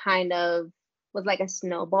that kind of was like a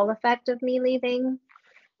snowball effect of me leaving.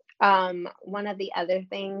 One of the other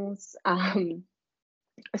things,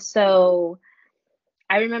 so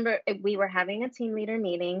I remember we were having a team leader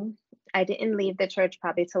meeting. I didn't leave the church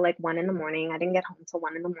probably till like 1 in the morning. I didn't get home till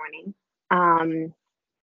 1 in the morning.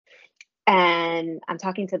 And I'm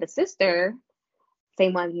talking to the sister,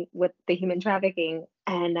 same one with the human trafficking,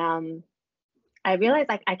 and I realized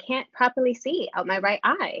like I can't properly see out my right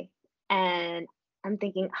eye, and I'm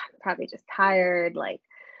thinking I'm probably just tired. Like,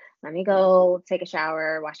 let me go take a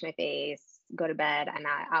shower, wash my face, go to bed, and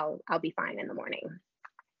I'll be fine in the morning.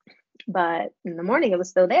 But in the morning, it was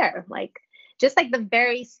still there, like just like the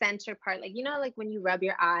very center part, like like when you rub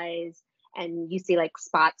your eyes and you see like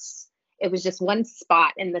spots. It was just one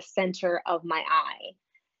spot in the center of my eye.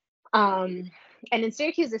 And in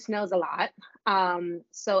Syracuse, it snows a lot.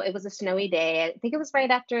 So it was a snowy day. I think it was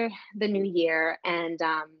right after the new year. And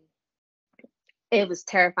it was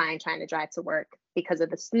terrifying trying to drive to work because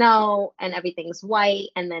of the snow and everything's white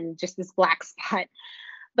and then just this black spot.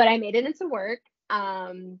 But I made it into work.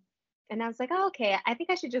 And I was like, oh, okay, I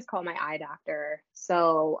think I should just call my eye doctor.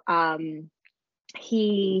 So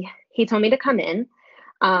he told me to come in.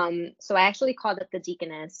 So I actually called up the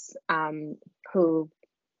deaconess, who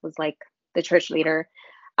was like the church leader,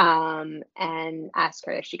 and asked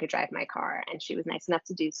her if she could drive my car, and she was nice enough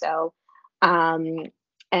to do so.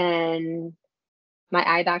 And my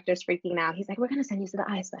eye doctor's freaking out. He's like, we're going to send you to the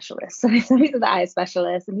eye specialist. So they sent me to the eye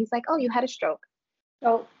specialist, and he's like, oh, you had a stroke.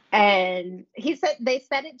 Oh. And they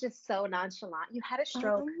said it just so nonchalant. You had a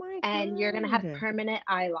stroke, my and you're going to have God. permanent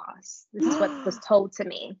eye loss. This is what was told to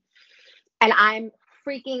me. And I'm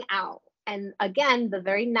freaking out. And again, the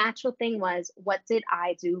very natural thing was, what did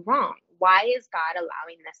I do wrong? Why is God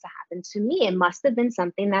allowing this to happen to me? It must have been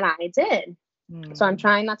something that I did. So I'm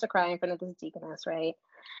trying not to cry in front of this deaconess, right?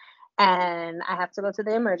 And I have to go to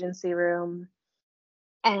the emergency room.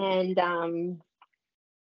 And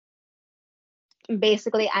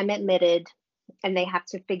basically, I'm admitted, and they have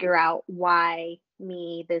to figure out why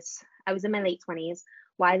I was in my late 20s,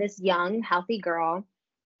 why this young, healthy girl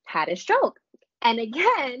had a stroke. And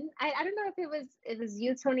again, I don't know if it was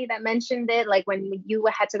you, Tony, that mentioned it, like when you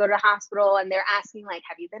had to go to the hospital and they're asking, like,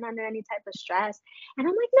 have you been under any type of stress? And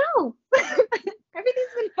I'm like, no,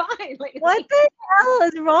 everything's been fine. Like, What the hell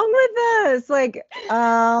is wrong with us? Like,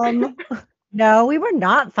 no, we were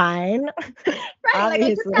not fine. right.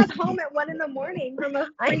 Obviously. Like I just got home at 1 a.m. from a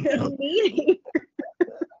freaking meeting.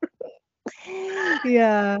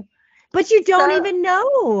 Yeah. But you don't So, even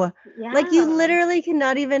know. yeah. Like you literally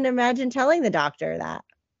cannot even imagine telling the doctor that.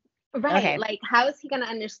 Right. Okay. Like, how is he going to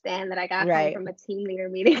understand that I got home Right. from a team leader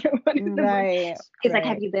meeting at 1 a.m? He's like,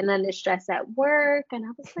 have you been under stress at work? And I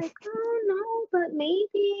was like, oh, no, but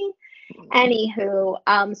maybe.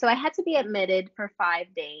 Anywho, so I had to be admitted for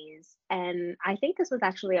 5 days. And I think this was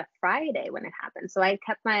actually a Friday when it happened. So I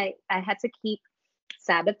had to keep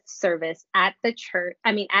Sabbath service at the church,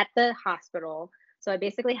 at the hospital. So I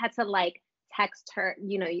basically had to like text her,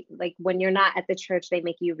 like when you're not at the church, they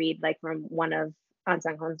make you read like from one of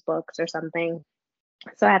Ansang's books or something.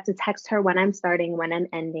 So I have to text her when I'm starting, when I'm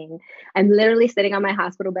ending. I'm literally sitting on my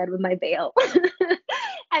hospital bed with my veil.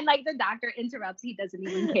 And like the doctor interrupts, he doesn't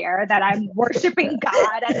even care that I'm worshiping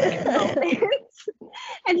God at this moment.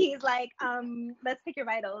 And he's like, let's take your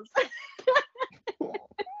vitals.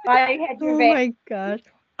 I had your Oh veil. my gosh.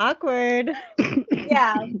 Awkward.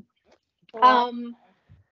 Yeah.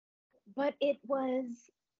 But it was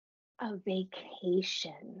a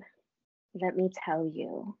vacation, let me tell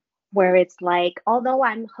you, where it's like, although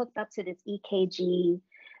I'm hooked up to this EKG,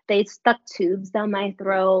 they stuck tubes down my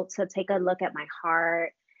throat to take a look at my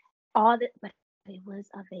heart, but it was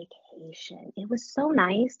a vacation. It was so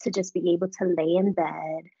nice to just be able to lay in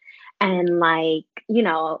bed and like,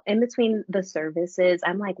 in between the services,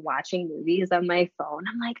 I'm like watching movies on my phone.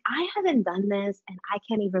 I'm like, I haven't done this and I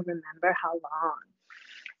can't even remember how long.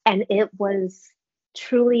 And it was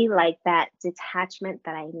truly like that detachment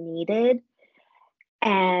that I needed.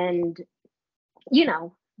 And,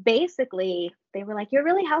 basically they were like, you're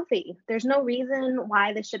really healthy. There's no reason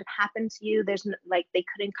why this should have happened to you. There's like, they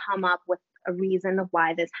couldn't come up with a reason of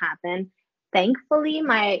why this happened. Thankfully,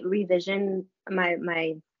 my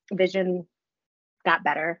vision got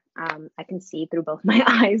better. I can see through both my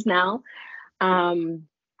eyes now.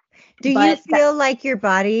 Do you but feel like your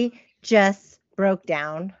body just broke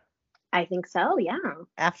down I think so, yeah.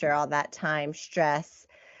 after all that time, stress,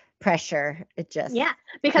 pressure? It just Yeah,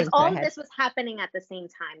 because came to a all of head. this was happening at the same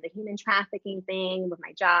time. The human trafficking thing with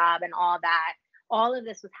my job and all that, all of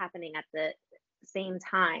this was happening at the same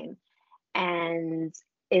time. And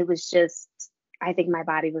it was just, I think my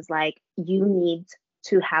body was like, you need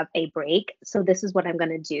to have a break. So this is what I'm going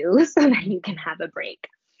to do so that you can have a break.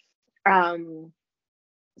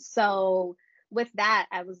 So with that,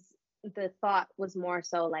 the thought was more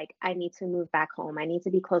so like, I need to move back home. I need to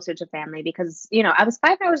be closer to family because, I was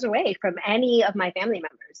 5 hours away from any of my family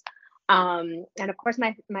members. And of course,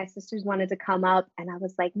 my sisters wanted to come up, and I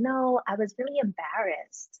was like, no, I was really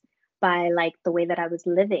embarrassed by like the way that I was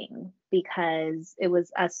living because it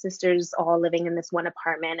was us sisters all living in this one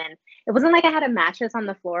apartment, and it wasn't like I had a mattress on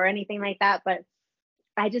the floor or anything like that, but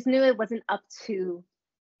I just knew it wasn't up to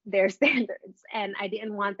their standards, and I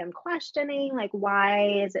didn't want them questioning like,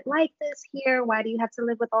 why is it like this here, why do you have to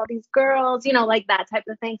live with all these girls, like that type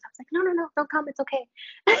of thing. So I was like, no, don't come, it's okay.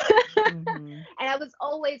 And I was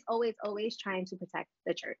always trying to protect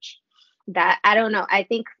the church. That, I don't know, I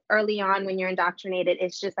think early on when you're indoctrinated,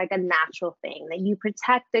 it's just like a natural thing that you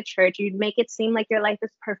protect the church, you make it seem like your life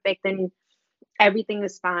is perfect and everything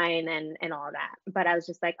is fine and all that. But I was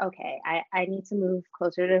just like, okay, I need to move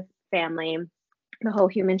closer to family. The whole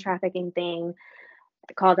human trafficking thing.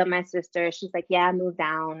 I called up my sister. She's like, yeah, move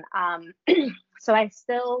down. So I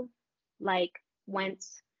still like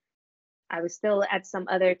I was still at some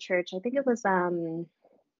other church. I think it was, it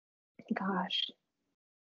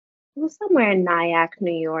was somewhere in Nyack,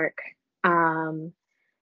 New York. Nanuet,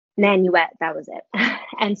 that was it.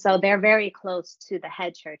 And so they're very close to the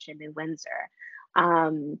head church in New Windsor.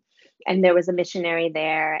 And there was a missionary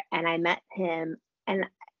there, and I met him. And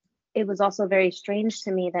it was also very strange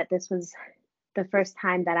to me that this was the first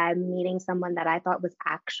time that I'm meeting someone that I thought was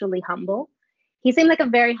actually humble. He seemed like a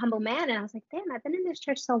very humble man. And I was like, damn, I've been in this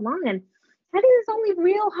church so long, and I think this is the only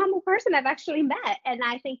real humble person I've actually met. And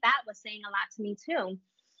I think that was saying a lot to me too.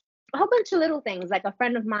 A whole bunch of little things. Like a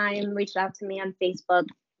friend of mine reached out to me on Facebook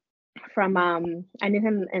from, I knew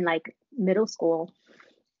him in like middle school,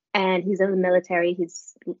 and he's in the military.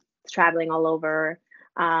 He's traveling all over.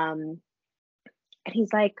 And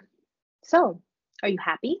he's like, so, are you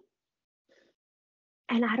happy?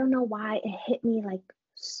 And I don't know why it hit me like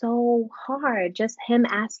so hard, just him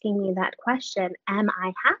asking me that question, am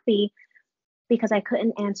I happy? Because I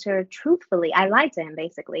couldn't answer truthfully. I lied to him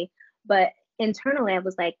basically, but internally I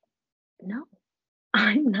was like, no,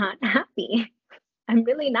 I'm not happy. I'm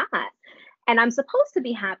really not. And I'm supposed to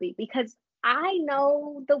be happy because I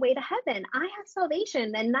know the way to heaven. I have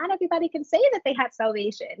salvation, and not everybody can say that they have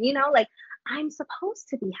salvation, like I'm supposed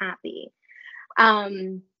to be happy.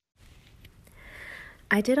 I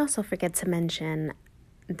did also forget to mention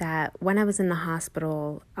that when I was in the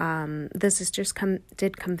hospital, the sisters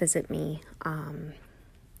did come visit me.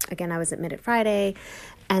 Again, I was admitted Friday,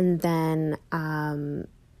 and then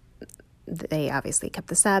they obviously kept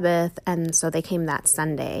the Sabbath, and so they came that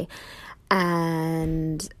Sunday.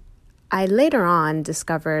 And I later on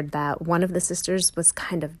discovered that one of the sisters was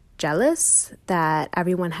kind of jealous that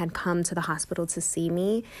everyone had come to the hospital to see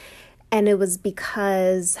me, and it was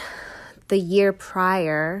because the year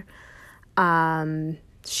prior,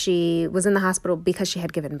 she was in the hospital because she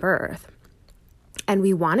had given birth, and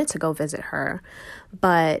we wanted to go visit her,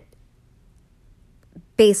 but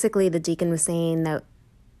basically the deacon was saying that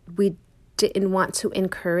we didn't want to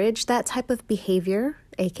encourage that type of behavior,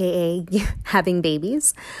 aka having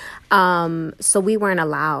babies. So we weren't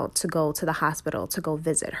allowed to go to the hospital to go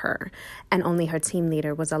visit her, and only her team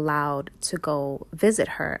leader was allowed to go visit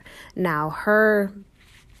her. Now, her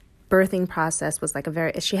birthing process was like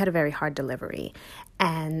she had a very hard delivery.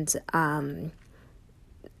 And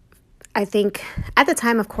I think at the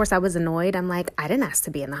time, of course, I was annoyed. I'm like, I didn't ask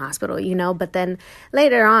to be in the hospital, but then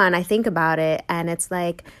later on I think about it, and it's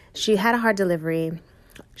like, she had a hard delivery.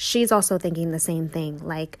 She's also thinking the same thing.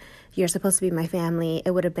 Like, you're supposed to be my family.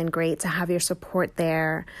 It would have been great to have your support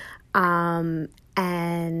there. And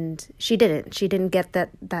she didn't get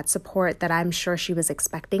that support that I'm sure she was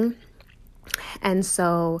expecting. And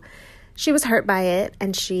so she was hurt by it,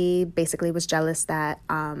 and she basically was jealous that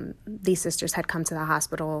these sisters had come to the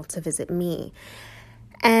hospital to visit me.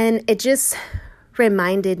 And it just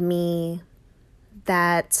reminded me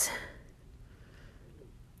that,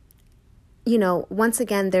 once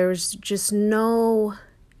again, there's just no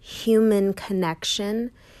human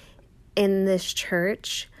connection in this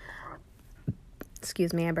church.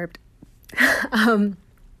 Excuse me, I burped.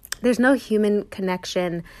 There's no human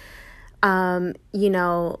connection.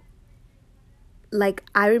 like,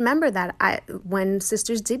 I remember that when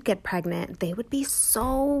sisters did get pregnant, they would be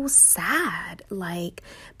so sad, like,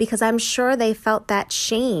 because I'm sure they felt that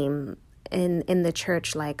shame in the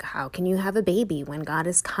church, like, how can you have a baby when God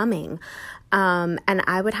is coming? And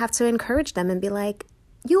I would have to encourage them and be like,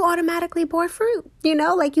 you automatically bore fruit,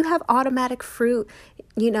 like you have automatic fruit,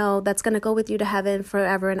 that's going to go with you to heaven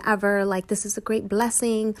forever and ever. Like, this is a great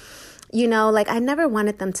blessing. Like, I never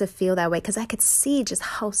wanted them to feel that way because I could see just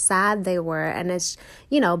how sad they were. And it's,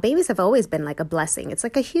 babies have always been like a blessing. It's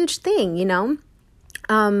like a huge thing,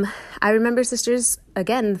 I remember sisters,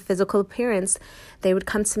 again, physical appearance, they would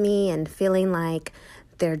come to me and feeling like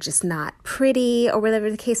they're just not pretty or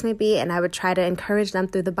whatever the case may be. And I would try to encourage them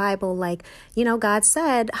through the Bible. Like, God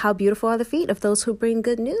said, how beautiful are the feet of those who bring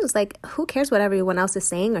good news. Like, who cares what everyone else is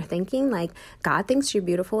saying or thinking? Like, God thinks you're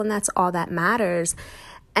beautiful, and that's all that matters.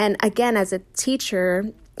 And again, as a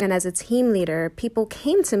teacher and as a team leader, people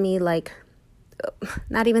came to me, like,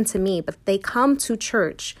 not even to me, but they come to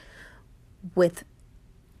church with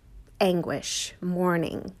anguish,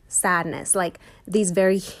 mourning, sadness, like these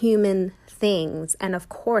very human things. And of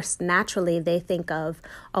course, naturally, they think of,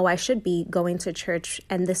 oh, I should be going to church,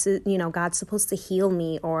 and this is, God's supposed to heal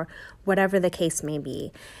me, or whatever the case may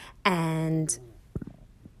be. And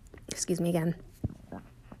excuse me again.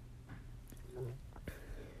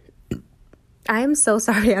 I am so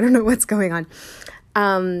sorry. I don't know what's going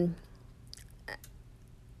on.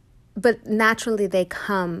 But naturally, they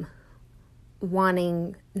come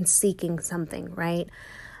wanting and seeking something, right?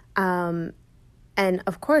 And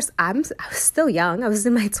of course, I was still young. I was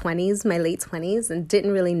in my 20s, my late 20s, and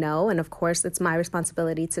didn't really know. And of course, it's my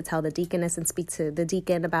responsibility to tell the deaconess and speak to the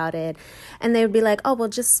deacon about it. And they would be like, oh, well,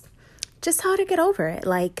 just tell her to get over it.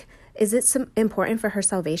 Like, is it important for her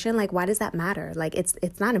salvation? Like, why does that matter? Like,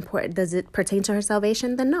 it's not important. Does it pertain to her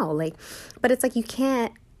salvation? Then no. Like, but it's like, you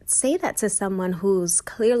can't say that to someone who's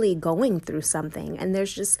clearly going through something, and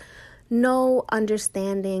there's just no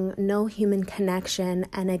understanding, no human connection.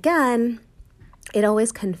 And again, it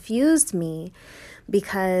always confused me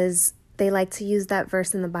because they like to use that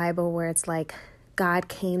verse in the Bible where it's like, God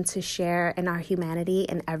came to share in our humanity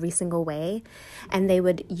in every single way. And they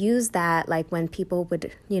would use that, like, when people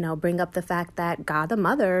would, bring up the fact that God the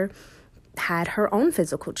Mother had her own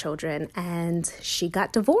physical children and she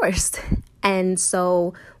got divorced. And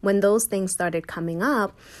so when those things started coming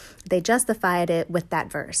up, they justified it with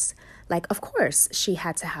that verse. Like, of course, she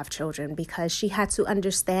had to have children because she had to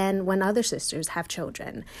understand when other sisters have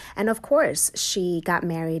children. And of course, she got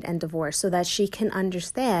married and divorced so that she can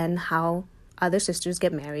understand how other sisters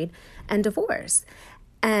get married and divorced.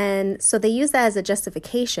 And so they use that as a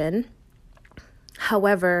justification.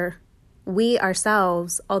 However, we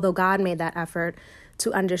ourselves, although God made that effort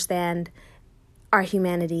to understand our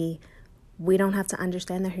humanity, we don't have to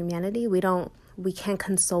understand their humanity. We can't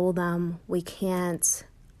console them. We can't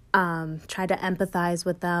try to empathize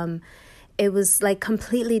with them. It was like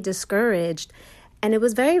completely discouraged. And it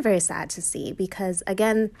was very, very sad to see because,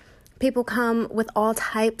 again, people come with all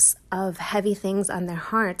types of heavy things on their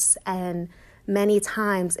hearts. And many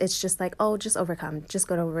times it's just like, oh, just overcome, just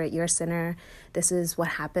get over it. You're a sinner. This is what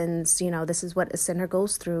happens. This is what a sinner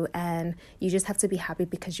goes through. And you just have to be happy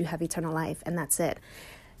because you have eternal life. And that's it.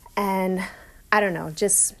 And I don't know,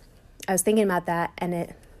 I was thinking about that and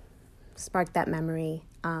it sparked that memory.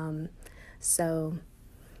 So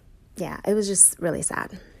yeah, it was just really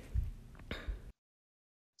sad.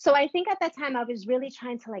 So I think at that time I was really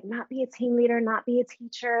trying to like not be a team leader, not be a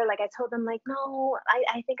teacher. Like I told them like, no,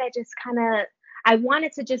 I think I just I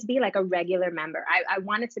wanted to just be like a regular member. I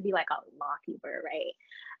wanted to be like a law keeper,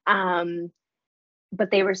 right? But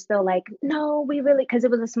they were still like, no, we really, because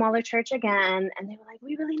it was a smaller church again. And they were like,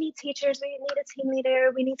 we really need teachers. We need a team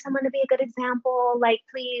leader. We need someone to be a good example, like,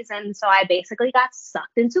 please. And so I basically got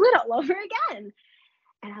sucked into it all over again.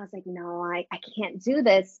 And I was like, no, I can't do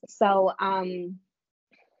this. So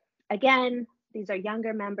again, these are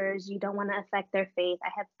younger members. You don't want to affect their faith. I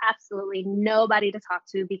have absolutely nobody to talk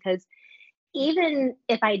to because even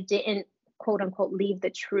if I didn't, quote unquote, leave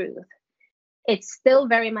the truth, it's still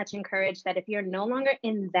very much encouraged that if you're no longer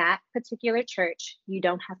in that particular church, you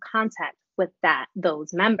don't have contact with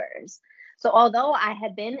those members. So although I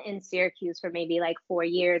had been in Syracuse for maybe like 4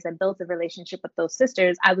 years and built a relationship with those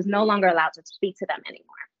sisters, I was no longer allowed to speak to them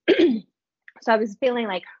anymore. So I was feeling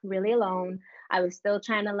like really alone. I was still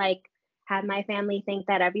trying to like have my family think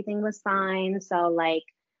that everything was fine. So like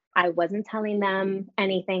I wasn't telling them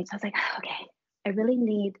anything. So I was like, oh, okay,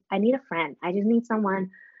 I need a friend. I just need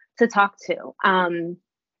someone to talk to.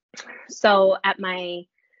 So at my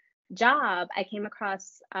job, I came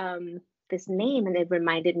across this name and it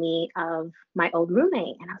reminded me of my old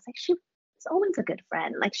roommate. And I was like, she was always a good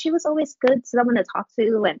friend. Like she was always good, someone to talk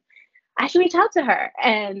to, and I should reach out to her.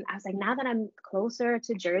 And I was like, now that I'm closer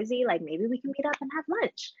to Jersey, like maybe we can meet up and have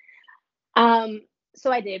lunch.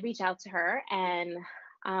 So I did reach out to her, and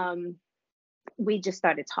we just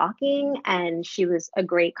started talking, and she was a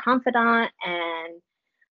great confidant. And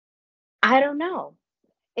I don't know,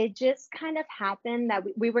 it just kind of happened that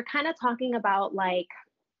we were kind of talking about like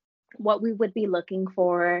what we would be looking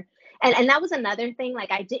for. And that was another thing.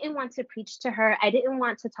 Like, I didn't want to preach to her. I didn't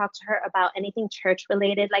want to talk to her about anything church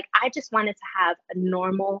related. Like, I just wanted to have a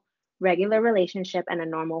normal, regular relationship and a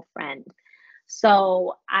normal friend.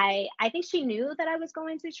 So I think she knew that I was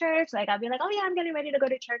going to church. Like, I'd be like, oh yeah, I'm getting ready to go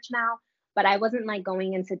to church now. But I wasn't like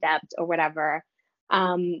going into depth or whatever.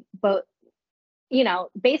 But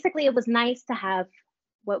basically it was nice to have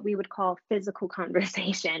what we would call physical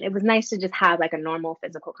conversation. It was nice to just have like a normal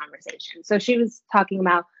physical conversation. So she was talking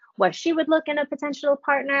about what she would look in a potential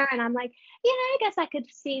partner. And I'm like, yeah, I guess I could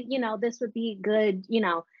see, this would be good,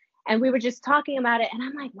 and we were just talking about it. And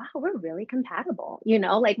I'm like, wow, we're really compatible,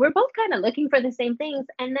 like we're both kind of looking for the same things.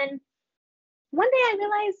 And then one day I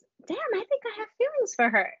realized, damn, I think I have feelings for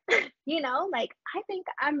her. Like I think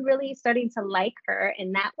I'm really starting to like her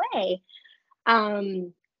in that way.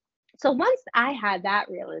 So once I had that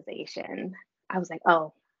realization, I was like,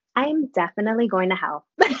 oh, I'm definitely going to hell.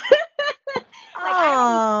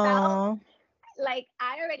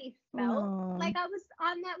 I already felt like I was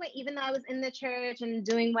on that way, even though I was in the church and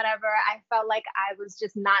doing whatever. I felt like I was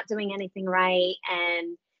just not doing anything right.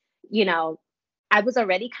 And, I was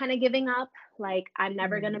already kind of giving up. Like, I'm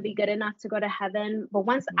never going to be good enough to go to heaven. But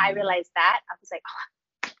once I realized that, I was like,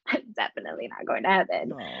 oh, I'm definitely not going to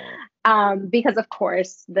heaven. Because of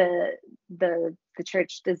course the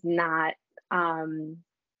church does not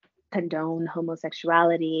condone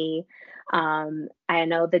homosexuality. I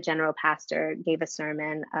know the general pastor gave a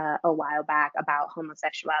sermon a while back about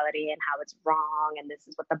homosexuality and how it's wrong, and this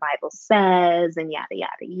is what the Bible says, and yada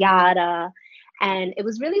yada yada. And it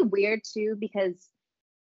was really weird too, because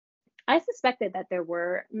I suspected that there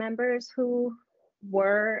were members who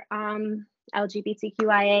were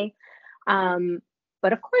LGBTQIA.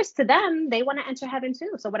 But of course, to them, they want to enter heaven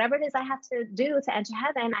too. So whatever it is I have to do to enter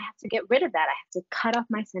heaven, I have to get rid of that. I have to cut off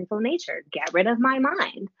my sinful nature, get rid of my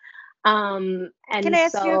mind. And can I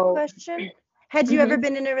ask you a question? Had you ever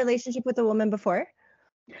been in a relationship with a woman before?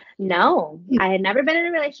 No, I had never been in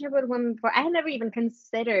a relationship with a woman before. I had never even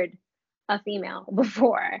considered a female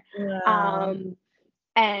before. Wow.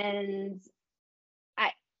 And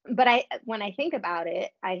when I think about it,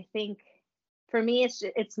 I think for me,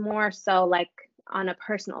 it's more so like on a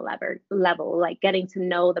personal level, like getting to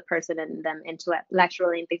know the person and them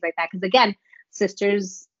intellectually and things like that. Because again,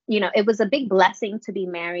 sisters, it was a big blessing to be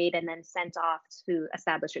married and then sent off to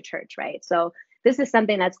establish a church, right? So this is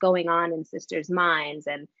something that's going on in sisters' minds.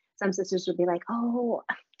 And some sisters would be like, oh,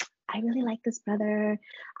 I really like this brother.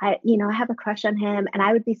 I have a crush on him. And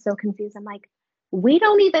I would be so confused. I'm like, we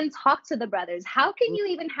don't even talk to the brothers. How can you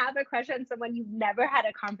even have a crush on someone you've never had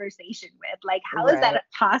a conversation with? Like, how is that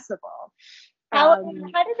possible? How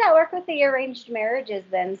did that work with the arranged marriages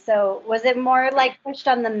then? So was it more like pushed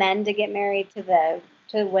on the men to get married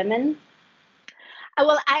to women?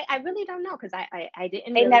 Well, I really don't know, because I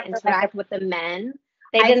didn't really interact with the men.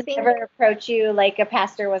 They didn't ever approach you, like a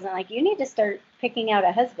pastor wasn't like, you need to start picking out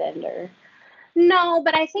a husband, or? No,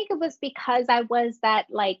 but I think it was because I was that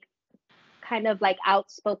like kind of like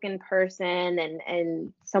outspoken person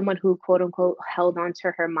and someone who quote unquote held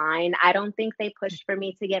onto her mind. I don't think they pushed for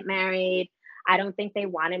me to get married. I don't think they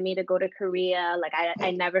wanted me to go to Korea. Like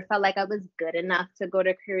I never felt like I was good enough to go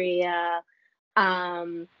to Korea.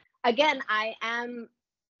 Again, I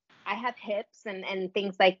have hips and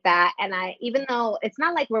things like that. And even though it's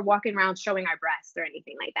not like we're walking around showing our breasts or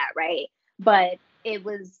anything like that, right? But it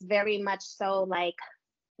was very much so like,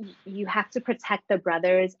 you have to protect the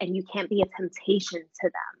brothers and you can't be a temptation to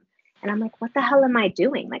them. And I'm like, what the hell am I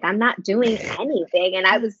doing? Like, I'm not doing anything. And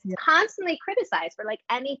I was constantly criticized for like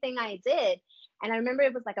anything I did. And I remember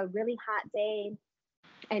it was like a really hot day.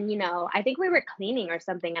 And, I think we were cleaning or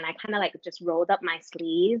something. And I kind of like just rolled up my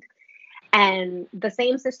sleeve. And the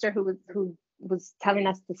same sister who was telling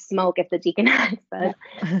us to smoke if the deacon asked us,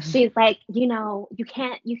 she's like, you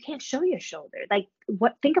can't show your shoulder. Like,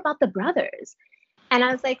 think about the brothers. And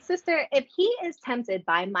I was like, sister, if he is tempted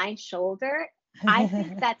by my shoulder, I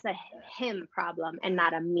think that's a him problem and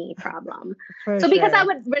not a me problem. Because I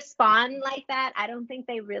would respond like that, I don't think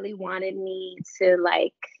they really wanted me to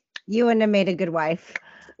like. You wouldn't have made a good wife.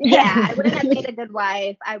 Yeah, I wouldn't have made a good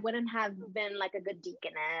wife. I wouldn't have been like a good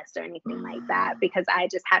deaconess or anything like that, because I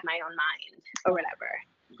just had my own mind or whatever.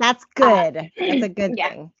 That's good. That's a good yeah.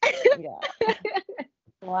 thing. Yeah.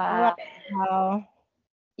 Wow. Wow.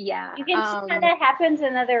 Yeah. You can see how that happens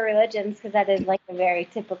in other religions because that is like a very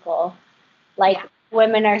typical, like Yeah.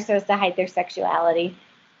 women are supposed to hide their sexuality.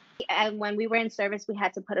 And when we were in service, we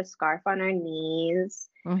had to put a scarf on our knees.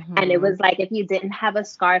 Mhm. And it was like, if you didn't have a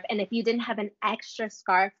scarf and if you didn't have an extra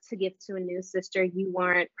scarf to give to a new sister, you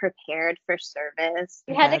weren't prepared for service.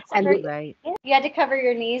 You had to That's cover. right. You had to cover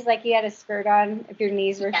your knees like you had a skirt on. If your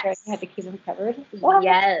knees were short, Yes. you had to keep them covered. Wow.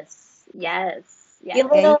 Yes. Yes. You Yes. Yeah,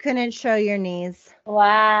 little. you couldn't show your knees.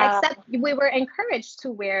 Wow. Except we were encouraged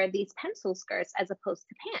to wear these pencil skirts as opposed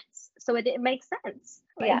to pants. So it makes sense.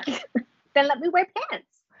 Like, then let me wear pants.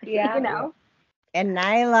 Yeah. You know? And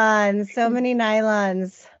nylons, so many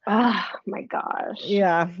nylons. Oh my gosh.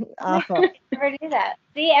 Yeah, awful. Never do that.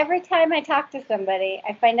 See, every time I talk to somebody,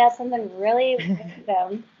 I find out something really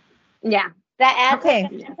random. Yeah. That adds Okay.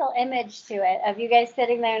 like a mental image to it of you guys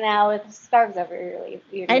sitting there now with scarves over your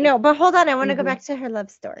knees. I know, but hold on. I want to go Mhm. back to her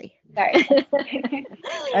love story. Sorry.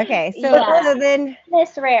 Okay, so Yeah. so then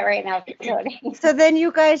This rant right now, Tony. so then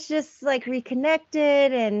you guys just like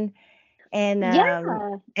reconnected and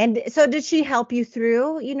Yeah. and so did she help you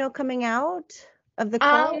through, coming out of the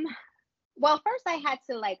cult? Well, first I had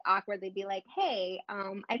to like awkwardly be like, hey,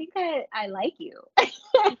 I think I like you.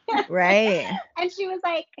 Right. And she was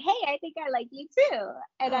like, hey, I think I like you too.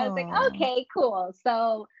 And I was like, Aw. okay, cool.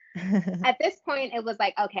 So at this point it was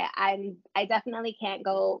like, okay, I definitely can't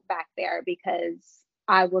go back there because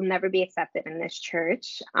I will never be accepted in this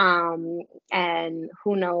church. And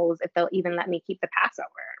who knows if they'll even let me keep the Passover,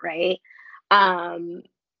 right?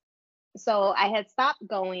 So I had stopped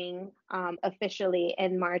going officially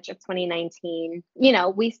in March of 2019.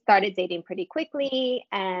 We started dating pretty quickly,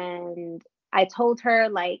 and I told her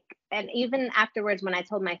like, and even afterwards when I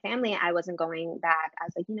told my family I wasn't going back, I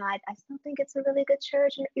was like, I still think it's a really good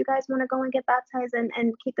church, and if you guys want to go and get baptized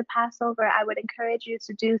and keep the Passover, I would encourage you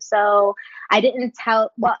to do so. I did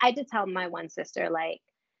tell my one sister like,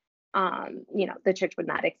 the church would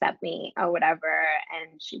not accept me or whatever.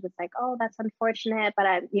 And she was like, oh, that's unfortunate. But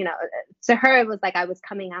to her, it was like I was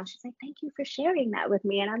coming out. She's like, thank you for sharing that with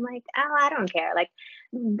me. And I'm like, oh, I don't care. Like,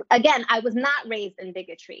 again, I was not raised in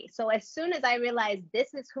bigotry. So as soon as I realized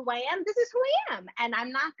this is who I am, this is who I am. And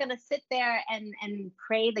I'm not going to sit there and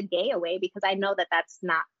pray the gay away because I know that that's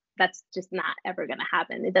just not ever going to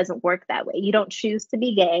happen. It doesn't work that way. You don't choose to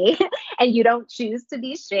be gay and you don't choose to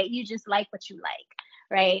be straight. You just like what you like.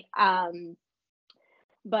 Right.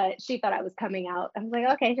 But she thought I was coming out. I was like,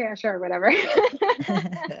 okay, yeah, sure, whatever.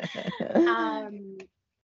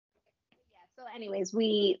 So anyways,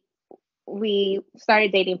 we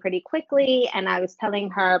started dating pretty quickly, and I was telling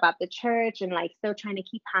her about the church and like still trying to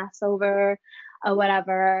keep Passover or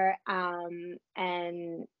whatever.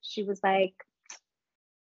 And she was like,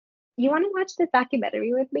 you want to watch this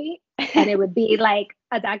documentary with me? And it would be like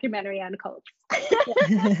a documentary on cults.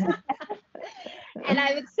 And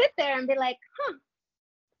I would sit there and be like,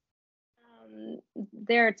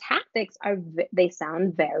 their tactics they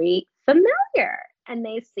sound very familiar, and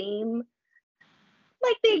they seem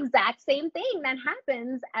like the exact same thing that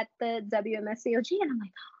happens at the WMSCOG. And I'm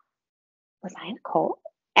like, was I in a cult?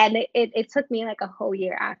 And it took me like a whole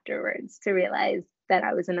year afterwards to realize that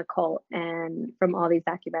I was in a cult, and from all these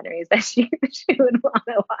documentaries that she would want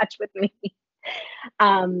to watch with me.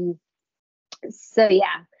 So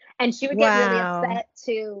yeah. And she would get really upset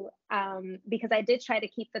too, because I did try to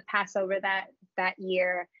keep the Passover that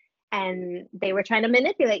year, and they were trying to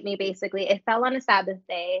manipulate me. Basically, it fell on a Sabbath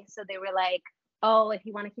day, so they were like, "Oh, if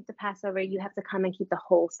you want to keep the Passover, you have to come and keep the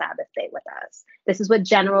whole Sabbath day with us." This is what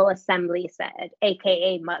General Assembly said,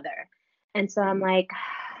 aka Mother. And so I'm like,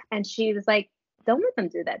 and she was like, "Don't let them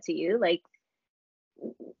do that to you. Like,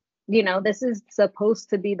 this is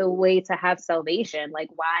supposed to be the way to have salvation. Like,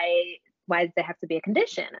 why does there have to be a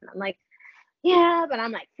condition?" And I'm like, yeah, but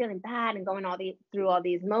I'm like feeling bad and going through all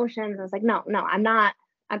these motions. I was like, no, I'm not.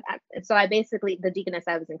 So I basically, the deaconess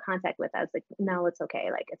I was in contact with, I was like, no, it's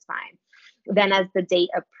okay. Like, it's fine. Then as the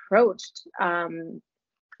date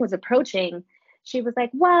was approaching, she was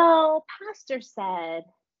like, well, pastor said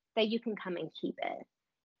that you can come and keep it.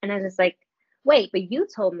 And I was just like, wait, but you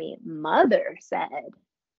told me Mother said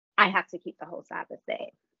I have to keep the whole Sabbath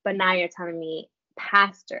day. But now you're telling me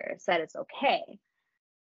pastor said it's okay.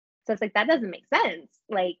 So it's like, that doesn't make sense.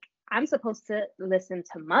 Like, I'm supposed to listen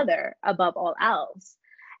to Mother above all else.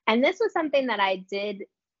 And this was something that I did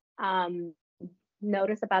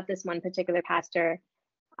notice about this one particular pastor.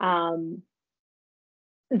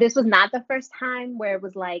 This was not the first time where it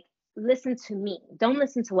was like, listen to me. Don't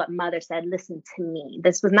listen to what Mother said. Listen to me.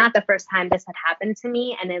 This was not the first time this had happened to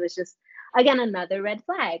me. And it was just again, another red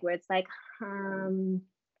flag where it's like,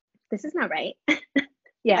 this is not right.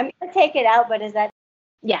 Yeah. I'm gonna take it out, but is that?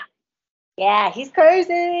 Yeah. Yeah, he's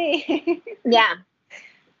crazy. Yeah.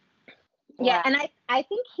 Yeah. Wow. And I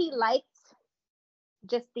think he liked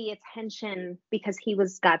just the attention because he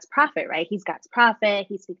was God's prophet, right? He's God's prophet.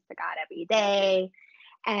 He speaks to God every day.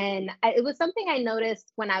 And it was something I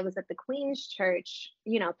noticed when I was at the Queen's Church.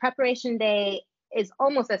 You know, preparation day is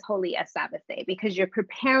almost as holy as Sabbath day because you're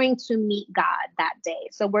preparing to meet God that day.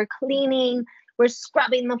 So we're cleaning, we're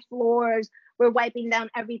scrubbing the floors, we're wiping down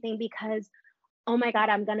everything because, oh my God,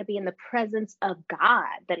 I'm going to be in the presence of God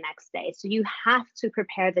the next day. So you have to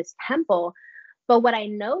prepare this temple. But what I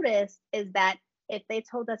noticed is that if they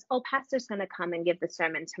told us, oh, pastor's going to come and give the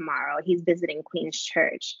sermon tomorrow, he's visiting Queen's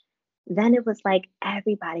Church, then it was like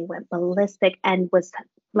everybody went ballistic and was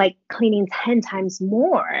like cleaning 10 times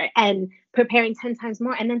more and preparing 10 times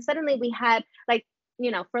more. And then suddenly we had like, you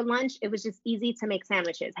know, for lunch, it was just easy to make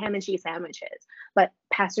sandwiches, ham and cheese sandwiches. But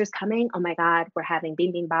pastor's coming, oh my God, we're having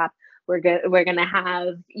bibimbap. We're going to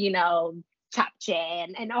have, you know,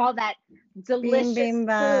 japchae and all that delicious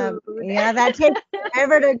Bibimbap. food. Yeah, that takes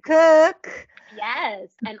forever to cook. Yes,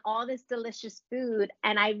 and all this delicious food.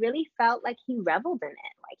 And I really felt like he reveled in it.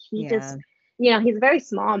 Like he just, you know, he's a very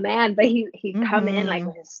small man, but he come in like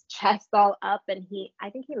with his chest all up, and I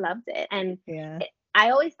think he loved it. And I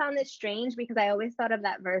always found it strange because I always thought of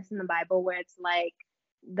that verse in the Bible where it's like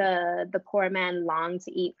the poor man longed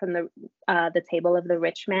to eat from the table of the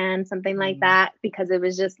rich man, something like that, because it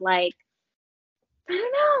was just like, I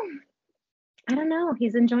don't know.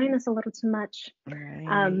 He's enjoying this a little too much.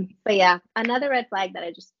 Right. But yeah, another red flag that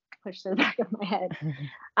I just pushed to the back of my head.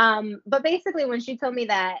 But basically, when she told me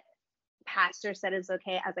that pastor said it's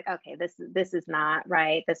okay, I was like, okay, this is not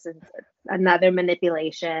right. This is another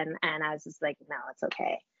manipulation. And I was just like, no, it's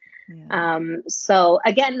okay. Yeah. So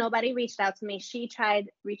again, nobody reached out to me. She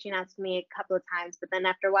tried reaching out to me a couple of times, but then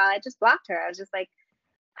after a while, I just blocked her. I was just like,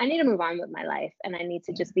 I need to move on with my life, and I need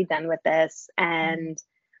to just be done with this. And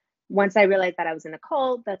once I realized that I was in a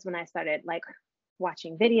cult, that's when I started like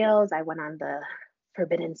watching videos. I went on the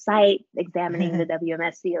forbidden site, examining the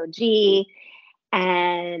WMSCOG,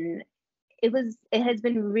 and it has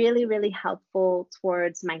been really, really helpful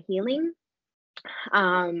towards my healing.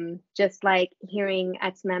 Just like hearing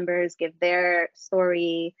ex-members give their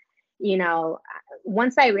story, you know,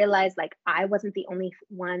 once I realized like I wasn't the only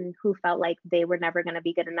one who felt like they were never going to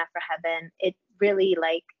be good enough for heaven, it really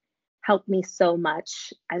like helped me so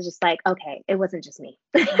much. I was just like, okay, it wasn't just me.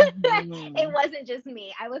 It wasn't just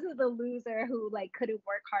me. I wasn't the loser who like couldn't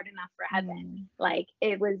work hard enough for heaven. Like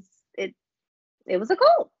it was a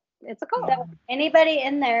cult. It's a cult. So anybody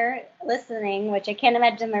in there listening, which I can't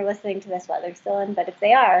imagine they're listening to this while they're still in, but if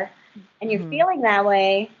they are, and you're feeling that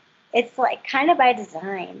way, it's like kind of by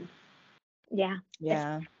design. Yeah.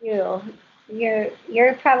 Yeah.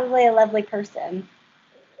 You're probably a lovely person.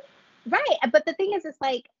 Right. But the thing is, it's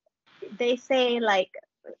like they say like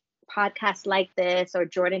podcasts like this or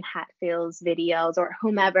Jordan Hatfield's videos or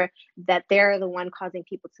whomever, that they're the one causing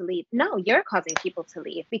people to leave. No, you're causing people to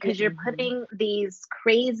leave because you're putting these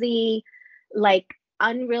crazy, like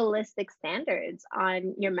unrealistic standards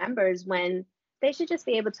on your members when they should just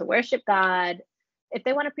be able to worship God. If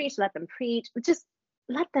they want to preach, let them preach. Just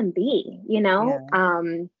let them be, you know? Yeah.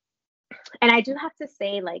 And I do have to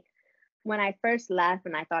say, like, when I first left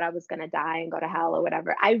and I thought I was going to die and go to hell or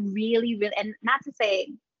whatever, I really, really, and not to say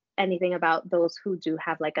anything about those who do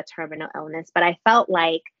have like a terminal illness, but I felt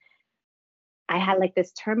like I had like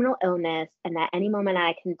this terminal illness and at any moment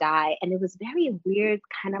I can die. And it was very weird,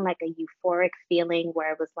 kind of like a euphoric feeling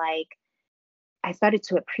where it was like, I started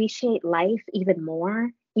to appreciate life even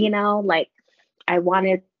more, you know, like I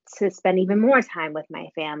wanted to spend even more time with my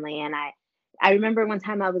family. And I remember one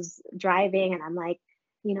time I was driving and I'm like,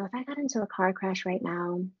 you know, if I got into a car crash right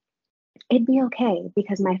now, it'd be okay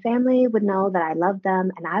because my family would know that I loved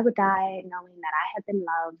them and I would die knowing that I had been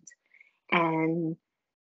loved. And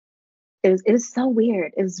it was so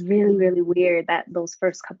weird. It was really, really weird that those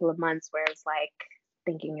first couple of months where it's like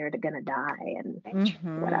thinking you're gonna die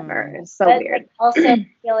and whatever. It's so weird. Like also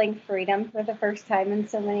feeling freedom for the first time in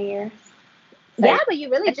so many years. Yeah, but you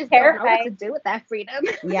really just don't know what to do with that freedom.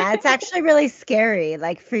 Yeah, it's actually really scary.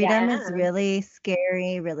 Like freedom is really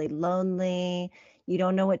scary, really lonely. You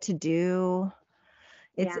don't know what to do.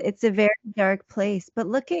 It's a very dark place. But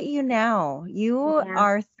look at you now. You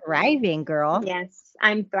are thriving, girl. Yes,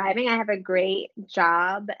 I'm thriving. I have a great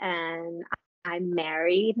job and I'm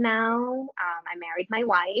married now. I married my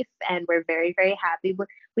wife and we're very, very happy.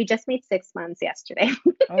 We just made 6 months yesterday.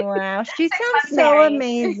 Oh, wow. She sounds so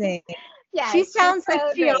amazing. Yeah, she sounds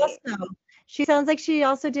like She sounds like she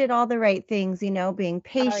also did all the right things, you know, being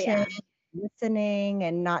Oh yeah. patient, listening,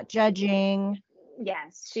 and not judging.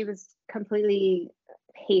 Yes, she was completely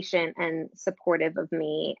patient and supportive of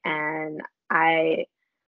me. And I,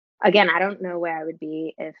 again, I don't know where I would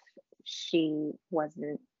be if she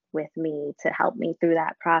wasn't with me to help me through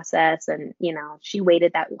that process. And, she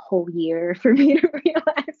waited that whole year for me to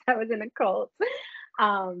realize I was in a cult.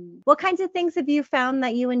 What kinds of things have you found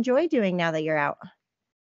that you enjoy doing now that you're out?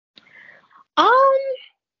 Um,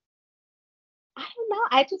 I don't know.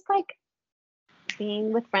 I just like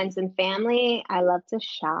being with friends and family. I love to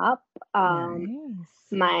shop. Nice.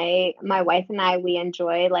 My wife and I, we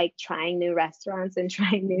enjoy like trying new restaurants and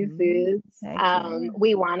trying new foods. Heck yeah.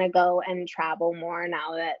 We want to go and travel more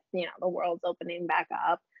now that the world's opening back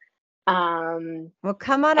up. Well,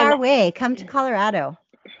 come on and our way. Come to Colorado.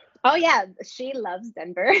 Oh yeah, she loves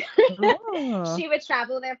Denver. Oh. She would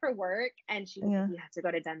travel there for work, and she was Yeah. like, "You have to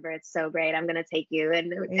go to Denver. It's so great. I'm gonna take you."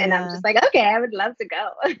 And I'm Yeah. just like, "Okay, I would love to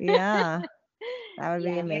go." Yeah. That would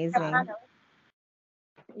be Yeah. amazing.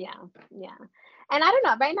 Yeah, yeah. And I don't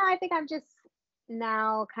know. Right now, I think I'm just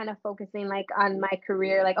now kind of focusing like on my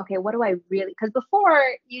career. Like, okay, what do I really? Because before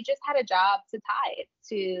you just had a job to tithe,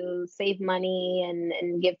 to save money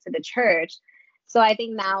and give to the church. So I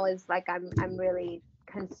think now is like I'm really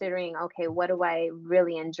considering, okay, what do I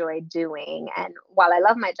really enjoy doing? And while I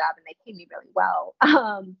love my job and they pay me really well,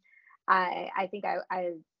 I think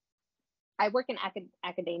I work in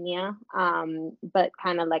academia, but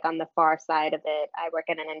kind of like on the far side of it. I work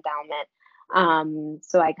in an endowment.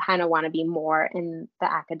 So I kind of want to be more in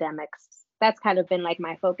the academics. That's kind of been like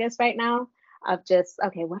my focus right now of just,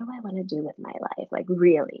 okay, what do I want to do with my life? Like,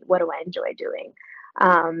 really, what do I enjoy doing?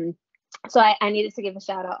 So I needed to give a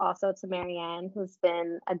shout out also to Marianne, who's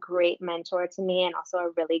been a great mentor to me and also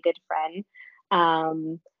a really good friend.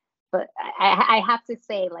 But I have to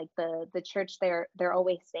say, like the church, they're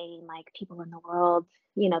always saying like people in the world,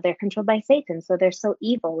 they're controlled by Satan, so they're so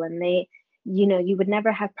evil, and they, you would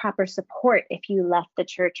never have proper support if you left the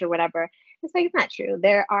church or whatever. It's like, it's not true.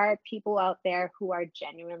 There are people out there who are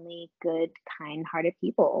genuinely good, kind-hearted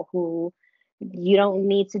people who you don't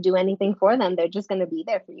need to do anything for them. They're just going to be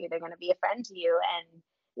there for you. They're going to be a friend to you,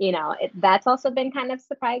 and that's also been kind of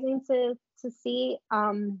surprising to see.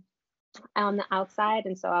 On the outside.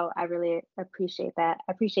 And so I really appreciate that.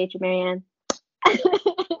 I appreciate you, Marianne.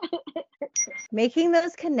 Making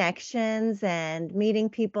those connections and meeting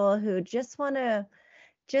people who just want to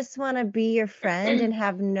be your friend and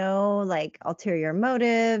have no like ulterior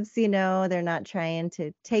motives, they're not trying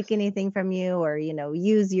to take anything from you or,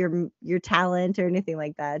 use your talent or anything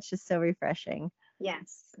like that. It's just so refreshing.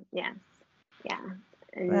 Yes. Yeah.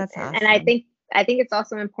 And, Well, that's awesome. And I think it's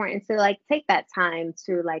also important to like take that time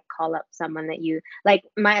to like call up someone that you like.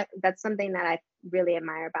 That's something that I really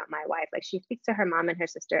admire about my wife. Like, she speaks to her mom and her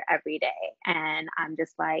sister every day, and I'm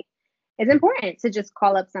just like, it's important to just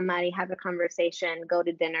call up somebody, have a conversation, go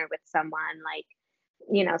to dinner with someone. Like,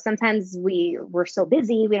 sometimes we're so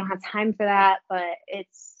busy, we don't have time for that, but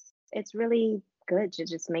it's really good to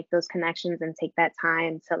just make those connections and take that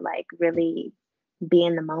time to like really be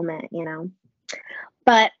in the moment.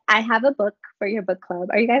 But I have a book for your book club.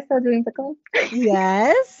 Are you guys still doing book club?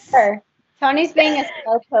 Yes. Sure. Tony's being a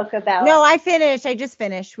slowpoke about. No, I finished. I just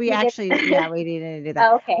finished. We actually, we needed to do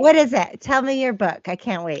that. Oh, okay. What is it? Tell me your book. I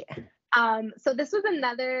can't wait. So this was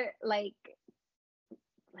another like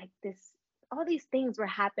this. All these things were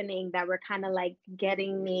happening that were kind of like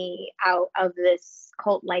getting me out of this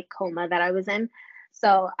cult-like coma that I was in.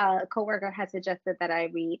 So a coworker had suggested that I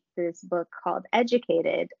read this book called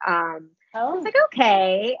Educated. I was like,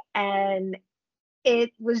 okay. And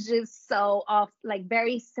it was just so off, like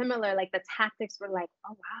very similar. Like the tactics were like,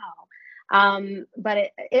 oh, wow. But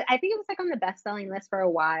I think it was like on the best-selling list for a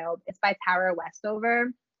while. It's by Tara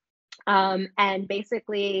Westover. And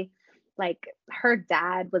basically, like her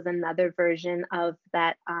dad was another version of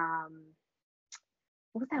that.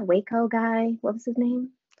 What was that Waco guy? What was his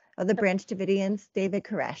name? Oh, the Branch Davidians, David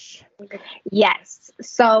Koresh. Yes.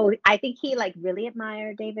 So I think he like really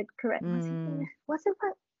admired David Koresh. Was it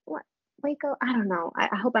what Waco? I don't know.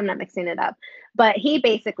 I hope I'm not mixing it up. But he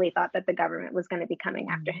basically thought that the government was going to be coming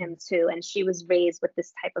after him too. And she was raised with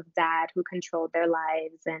this type of dad who controlled their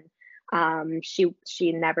lives. And she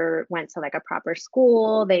never went to like a proper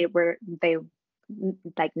school. They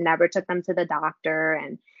like never took them to the doctor.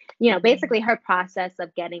 And basically her process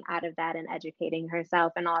of getting out of that and educating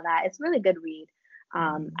herself and all that. It's a really good read.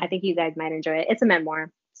 I think you guys might enjoy it. It's a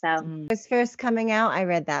memoir. So It was first coming out. I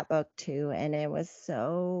read that book too, and it was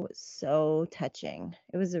so touching.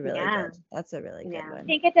 It was a really yeah, good. That's a really good yeah. I one.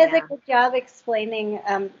 think it does Yeah. a good job explaining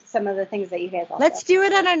some of the things that you guys also. Let's do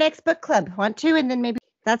it on our next book club. Want to? And then maybe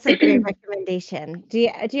that's a great recommendation. Do you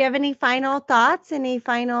have any final thoughts? Any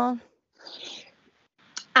final?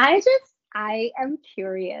 I am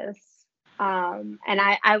curious. And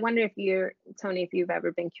I wonder if Tony, if you've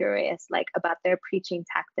ever been curious, like about their preaching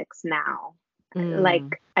tactics now.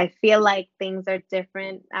 Like, I feel like things are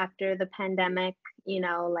different after the pandemic,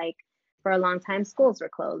 like for a long time, schools were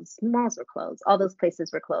closed, malls were closed, all those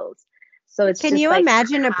places were closed. So it's Can just you like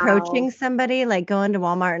imagine how, approaching somebody, like going to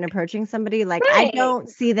Walmart and approaching somebody? Like, I right. don't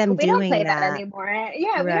see them We don't play doing that that. anymore.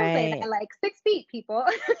 Yeah, we don't play Right. that, like 6 feet, people.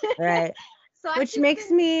 Right. So I've Which just makes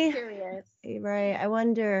been me curious. right. I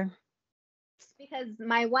wonder. Because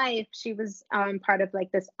my wife, she was part of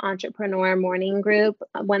like this entrepreneur morning group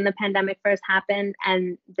when the pandemic first happened,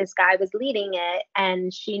 and this guy was leading it,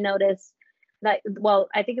 and she noticed that, well,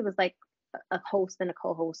 I think it was like a host and a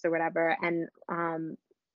co-host or whatever, and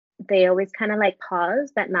they always kind of like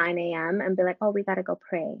paused at 9 a.m. and be like, oh, we gotta go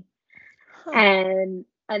pray. Huh. And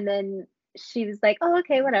then she was like, oh,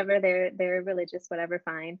 okay, whatever, they're religious, whatever,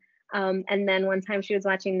 fine. And then one time she was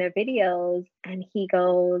watching their videos, and he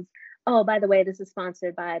goes, oh, by the way, this is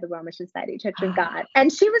sponsored by the Roman Society Church of God.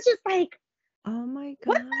 And she was just like, Oh my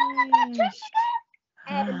what's going on, Church gosh.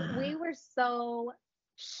 of God? And we were so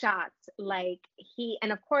shocked. Like,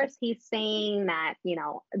 and of course he's saying that,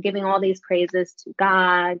 giving all these praises to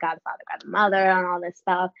God, God the Father, God the Mother, and all this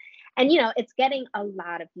stuff. And, it's getting a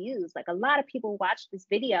lot of views. Like, a lot of people watch this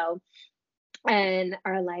video and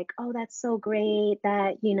are like, oh, that's so great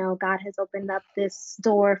that, God has opened up this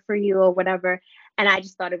door for you or whatever. And I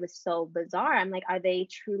just thought it was so bizarre. I'm like, are they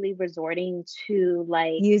truly resorting to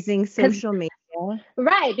like Using social media?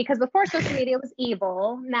 Right, because before social media was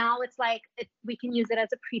evil. Now it's like we can use it as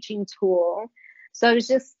a preaching tool. So it was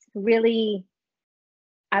just really,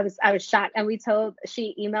 I was shocked. And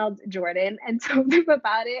she emailed Jordan and told him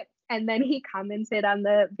about it. And then he commented on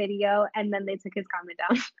the video, and then they took his comment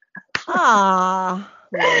down. Ah,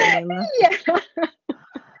 lame. Yeah.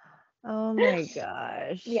 Oh my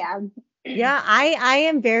gosh. Yeah. Yeah, I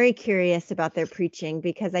am very curious about their preaching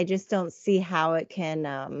because I just don't see how it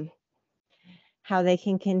can how they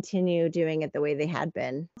can continue doing it the way they had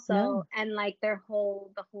been. So, No. and like the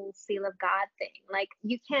whole seal of God thing. Like,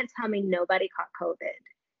 you can't tell me nobody caught COVID,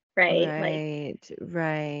 right?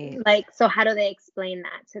 Right. So how do they explain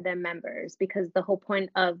that to their members? Because the whole point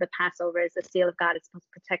of the Passover is the seal of God is supposed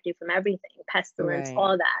to protect you from everything, pestilence, Right.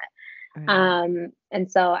 all that. Right.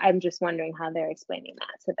 And so I'm just wondering how they're explaining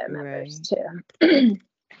that to their members Right. too.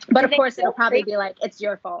 But Do of they course, feel it'll probably free- be like, it's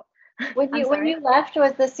your fault. When I'm you sorry? left,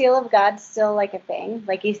 was the seal of God still like a thing?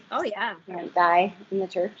 Like you Oh yeah. die in the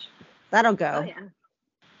church? That'll go. Oh yeah.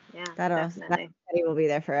 Yeah. That Definitely. will be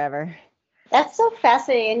there forever. That's so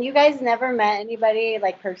fascinating. And you guys never met anybody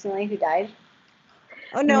like personally who died?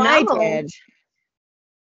 Oh no, I No. did.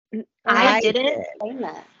 I didn't. did. Explain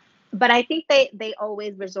that. But I think they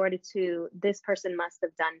always resorted to, this person must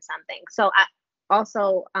have done something. So I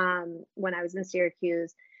also, when I was in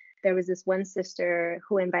Syracuse, there was this one sister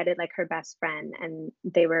who invited like her best friend, and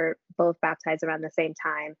they were both baptized around the same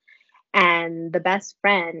time. And the best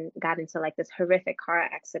friend got into like this horrific car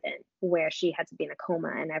accident where she had to be in a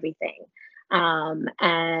coma and everything.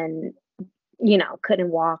 And couldn't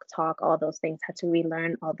walk, talk, all those things, had to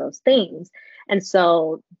relearn all those things. And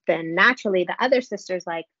so then naturally the other sister's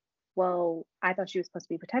like, well, I thought she was supposed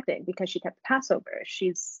to be protected because she kept the Passover.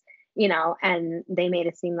 She's, and they made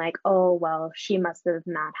it seem like, oh, well, she must have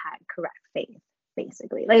not had correct faith,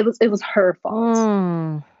 basically. Like it was her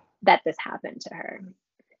fault that this happened to her.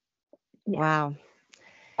 Yeah. Wow.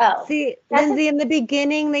 Oh. See, Lindsay, in the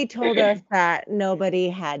beginning, they told us that nobody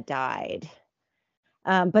had died.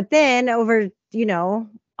 But then over,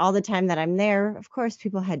 all the time that I'm there, of course,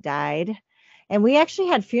 people had died. And we actually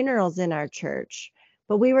had funerals in our church,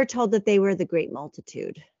 but we were told that they were the great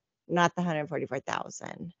multitude, not the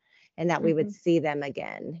 144,000, and that we would see them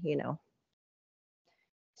again,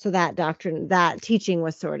 So that doctrine, that teaching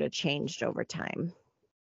was sort of changed over time.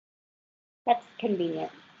 That's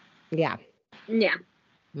convenient. Yeah. Yeah.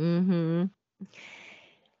 Mm-hmm.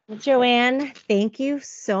 Joanne, thank you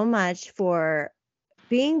so much for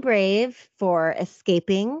being brave, for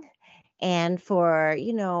escaping, and for,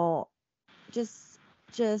 just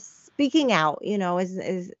speaking out,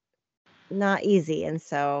 is not easy. And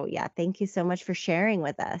so, yeah, thank you so much for sharing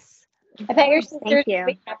with us. I bet your sisters Thank you. would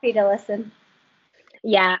be happy to listen.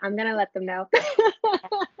 Yeah, I'm going to let them know.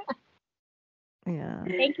 Yeah.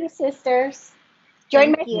 Thank you, sisters.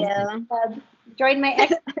 Join Thank you. my Join my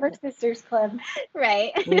ex sisters club.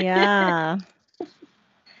 Right. Yeah.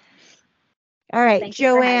 All right, Thank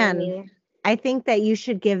you for having Joanne, me. I think that you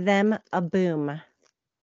should give them a boom.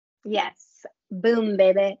 Yes. Boom,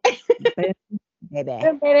 baby. Boom, baby.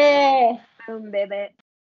 Boom, baby. Boom, baby.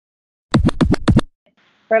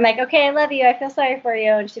 We're like, okay, I love you. I feel sorry for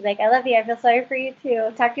you. And she's like, I love you. I feel sorry for you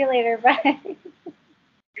too. Talk to you later. Bye.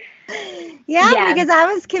 Yeah, because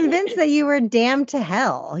I was convinced that you were damned to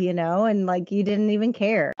hell, and like you didn't even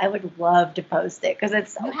care. I would love to post it because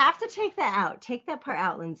it's. You have to take that out. Take that part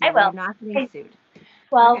out, Lindsay. I will. You're not getting sued.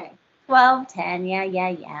 12, 10.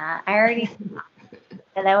 Yeah. I already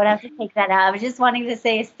said I would have to take that out. I was just wanting to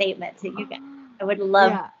say a statement to you guys. I would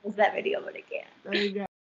love to post that video, but I can't. There you go.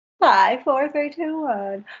 5, 4, 3, 2,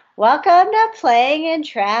 1. Welcome to Playing in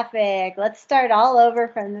Traffic. Let's start all over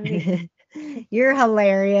from the beginning. You're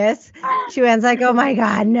hilarious. Joanne's like, oh my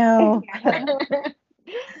God, no.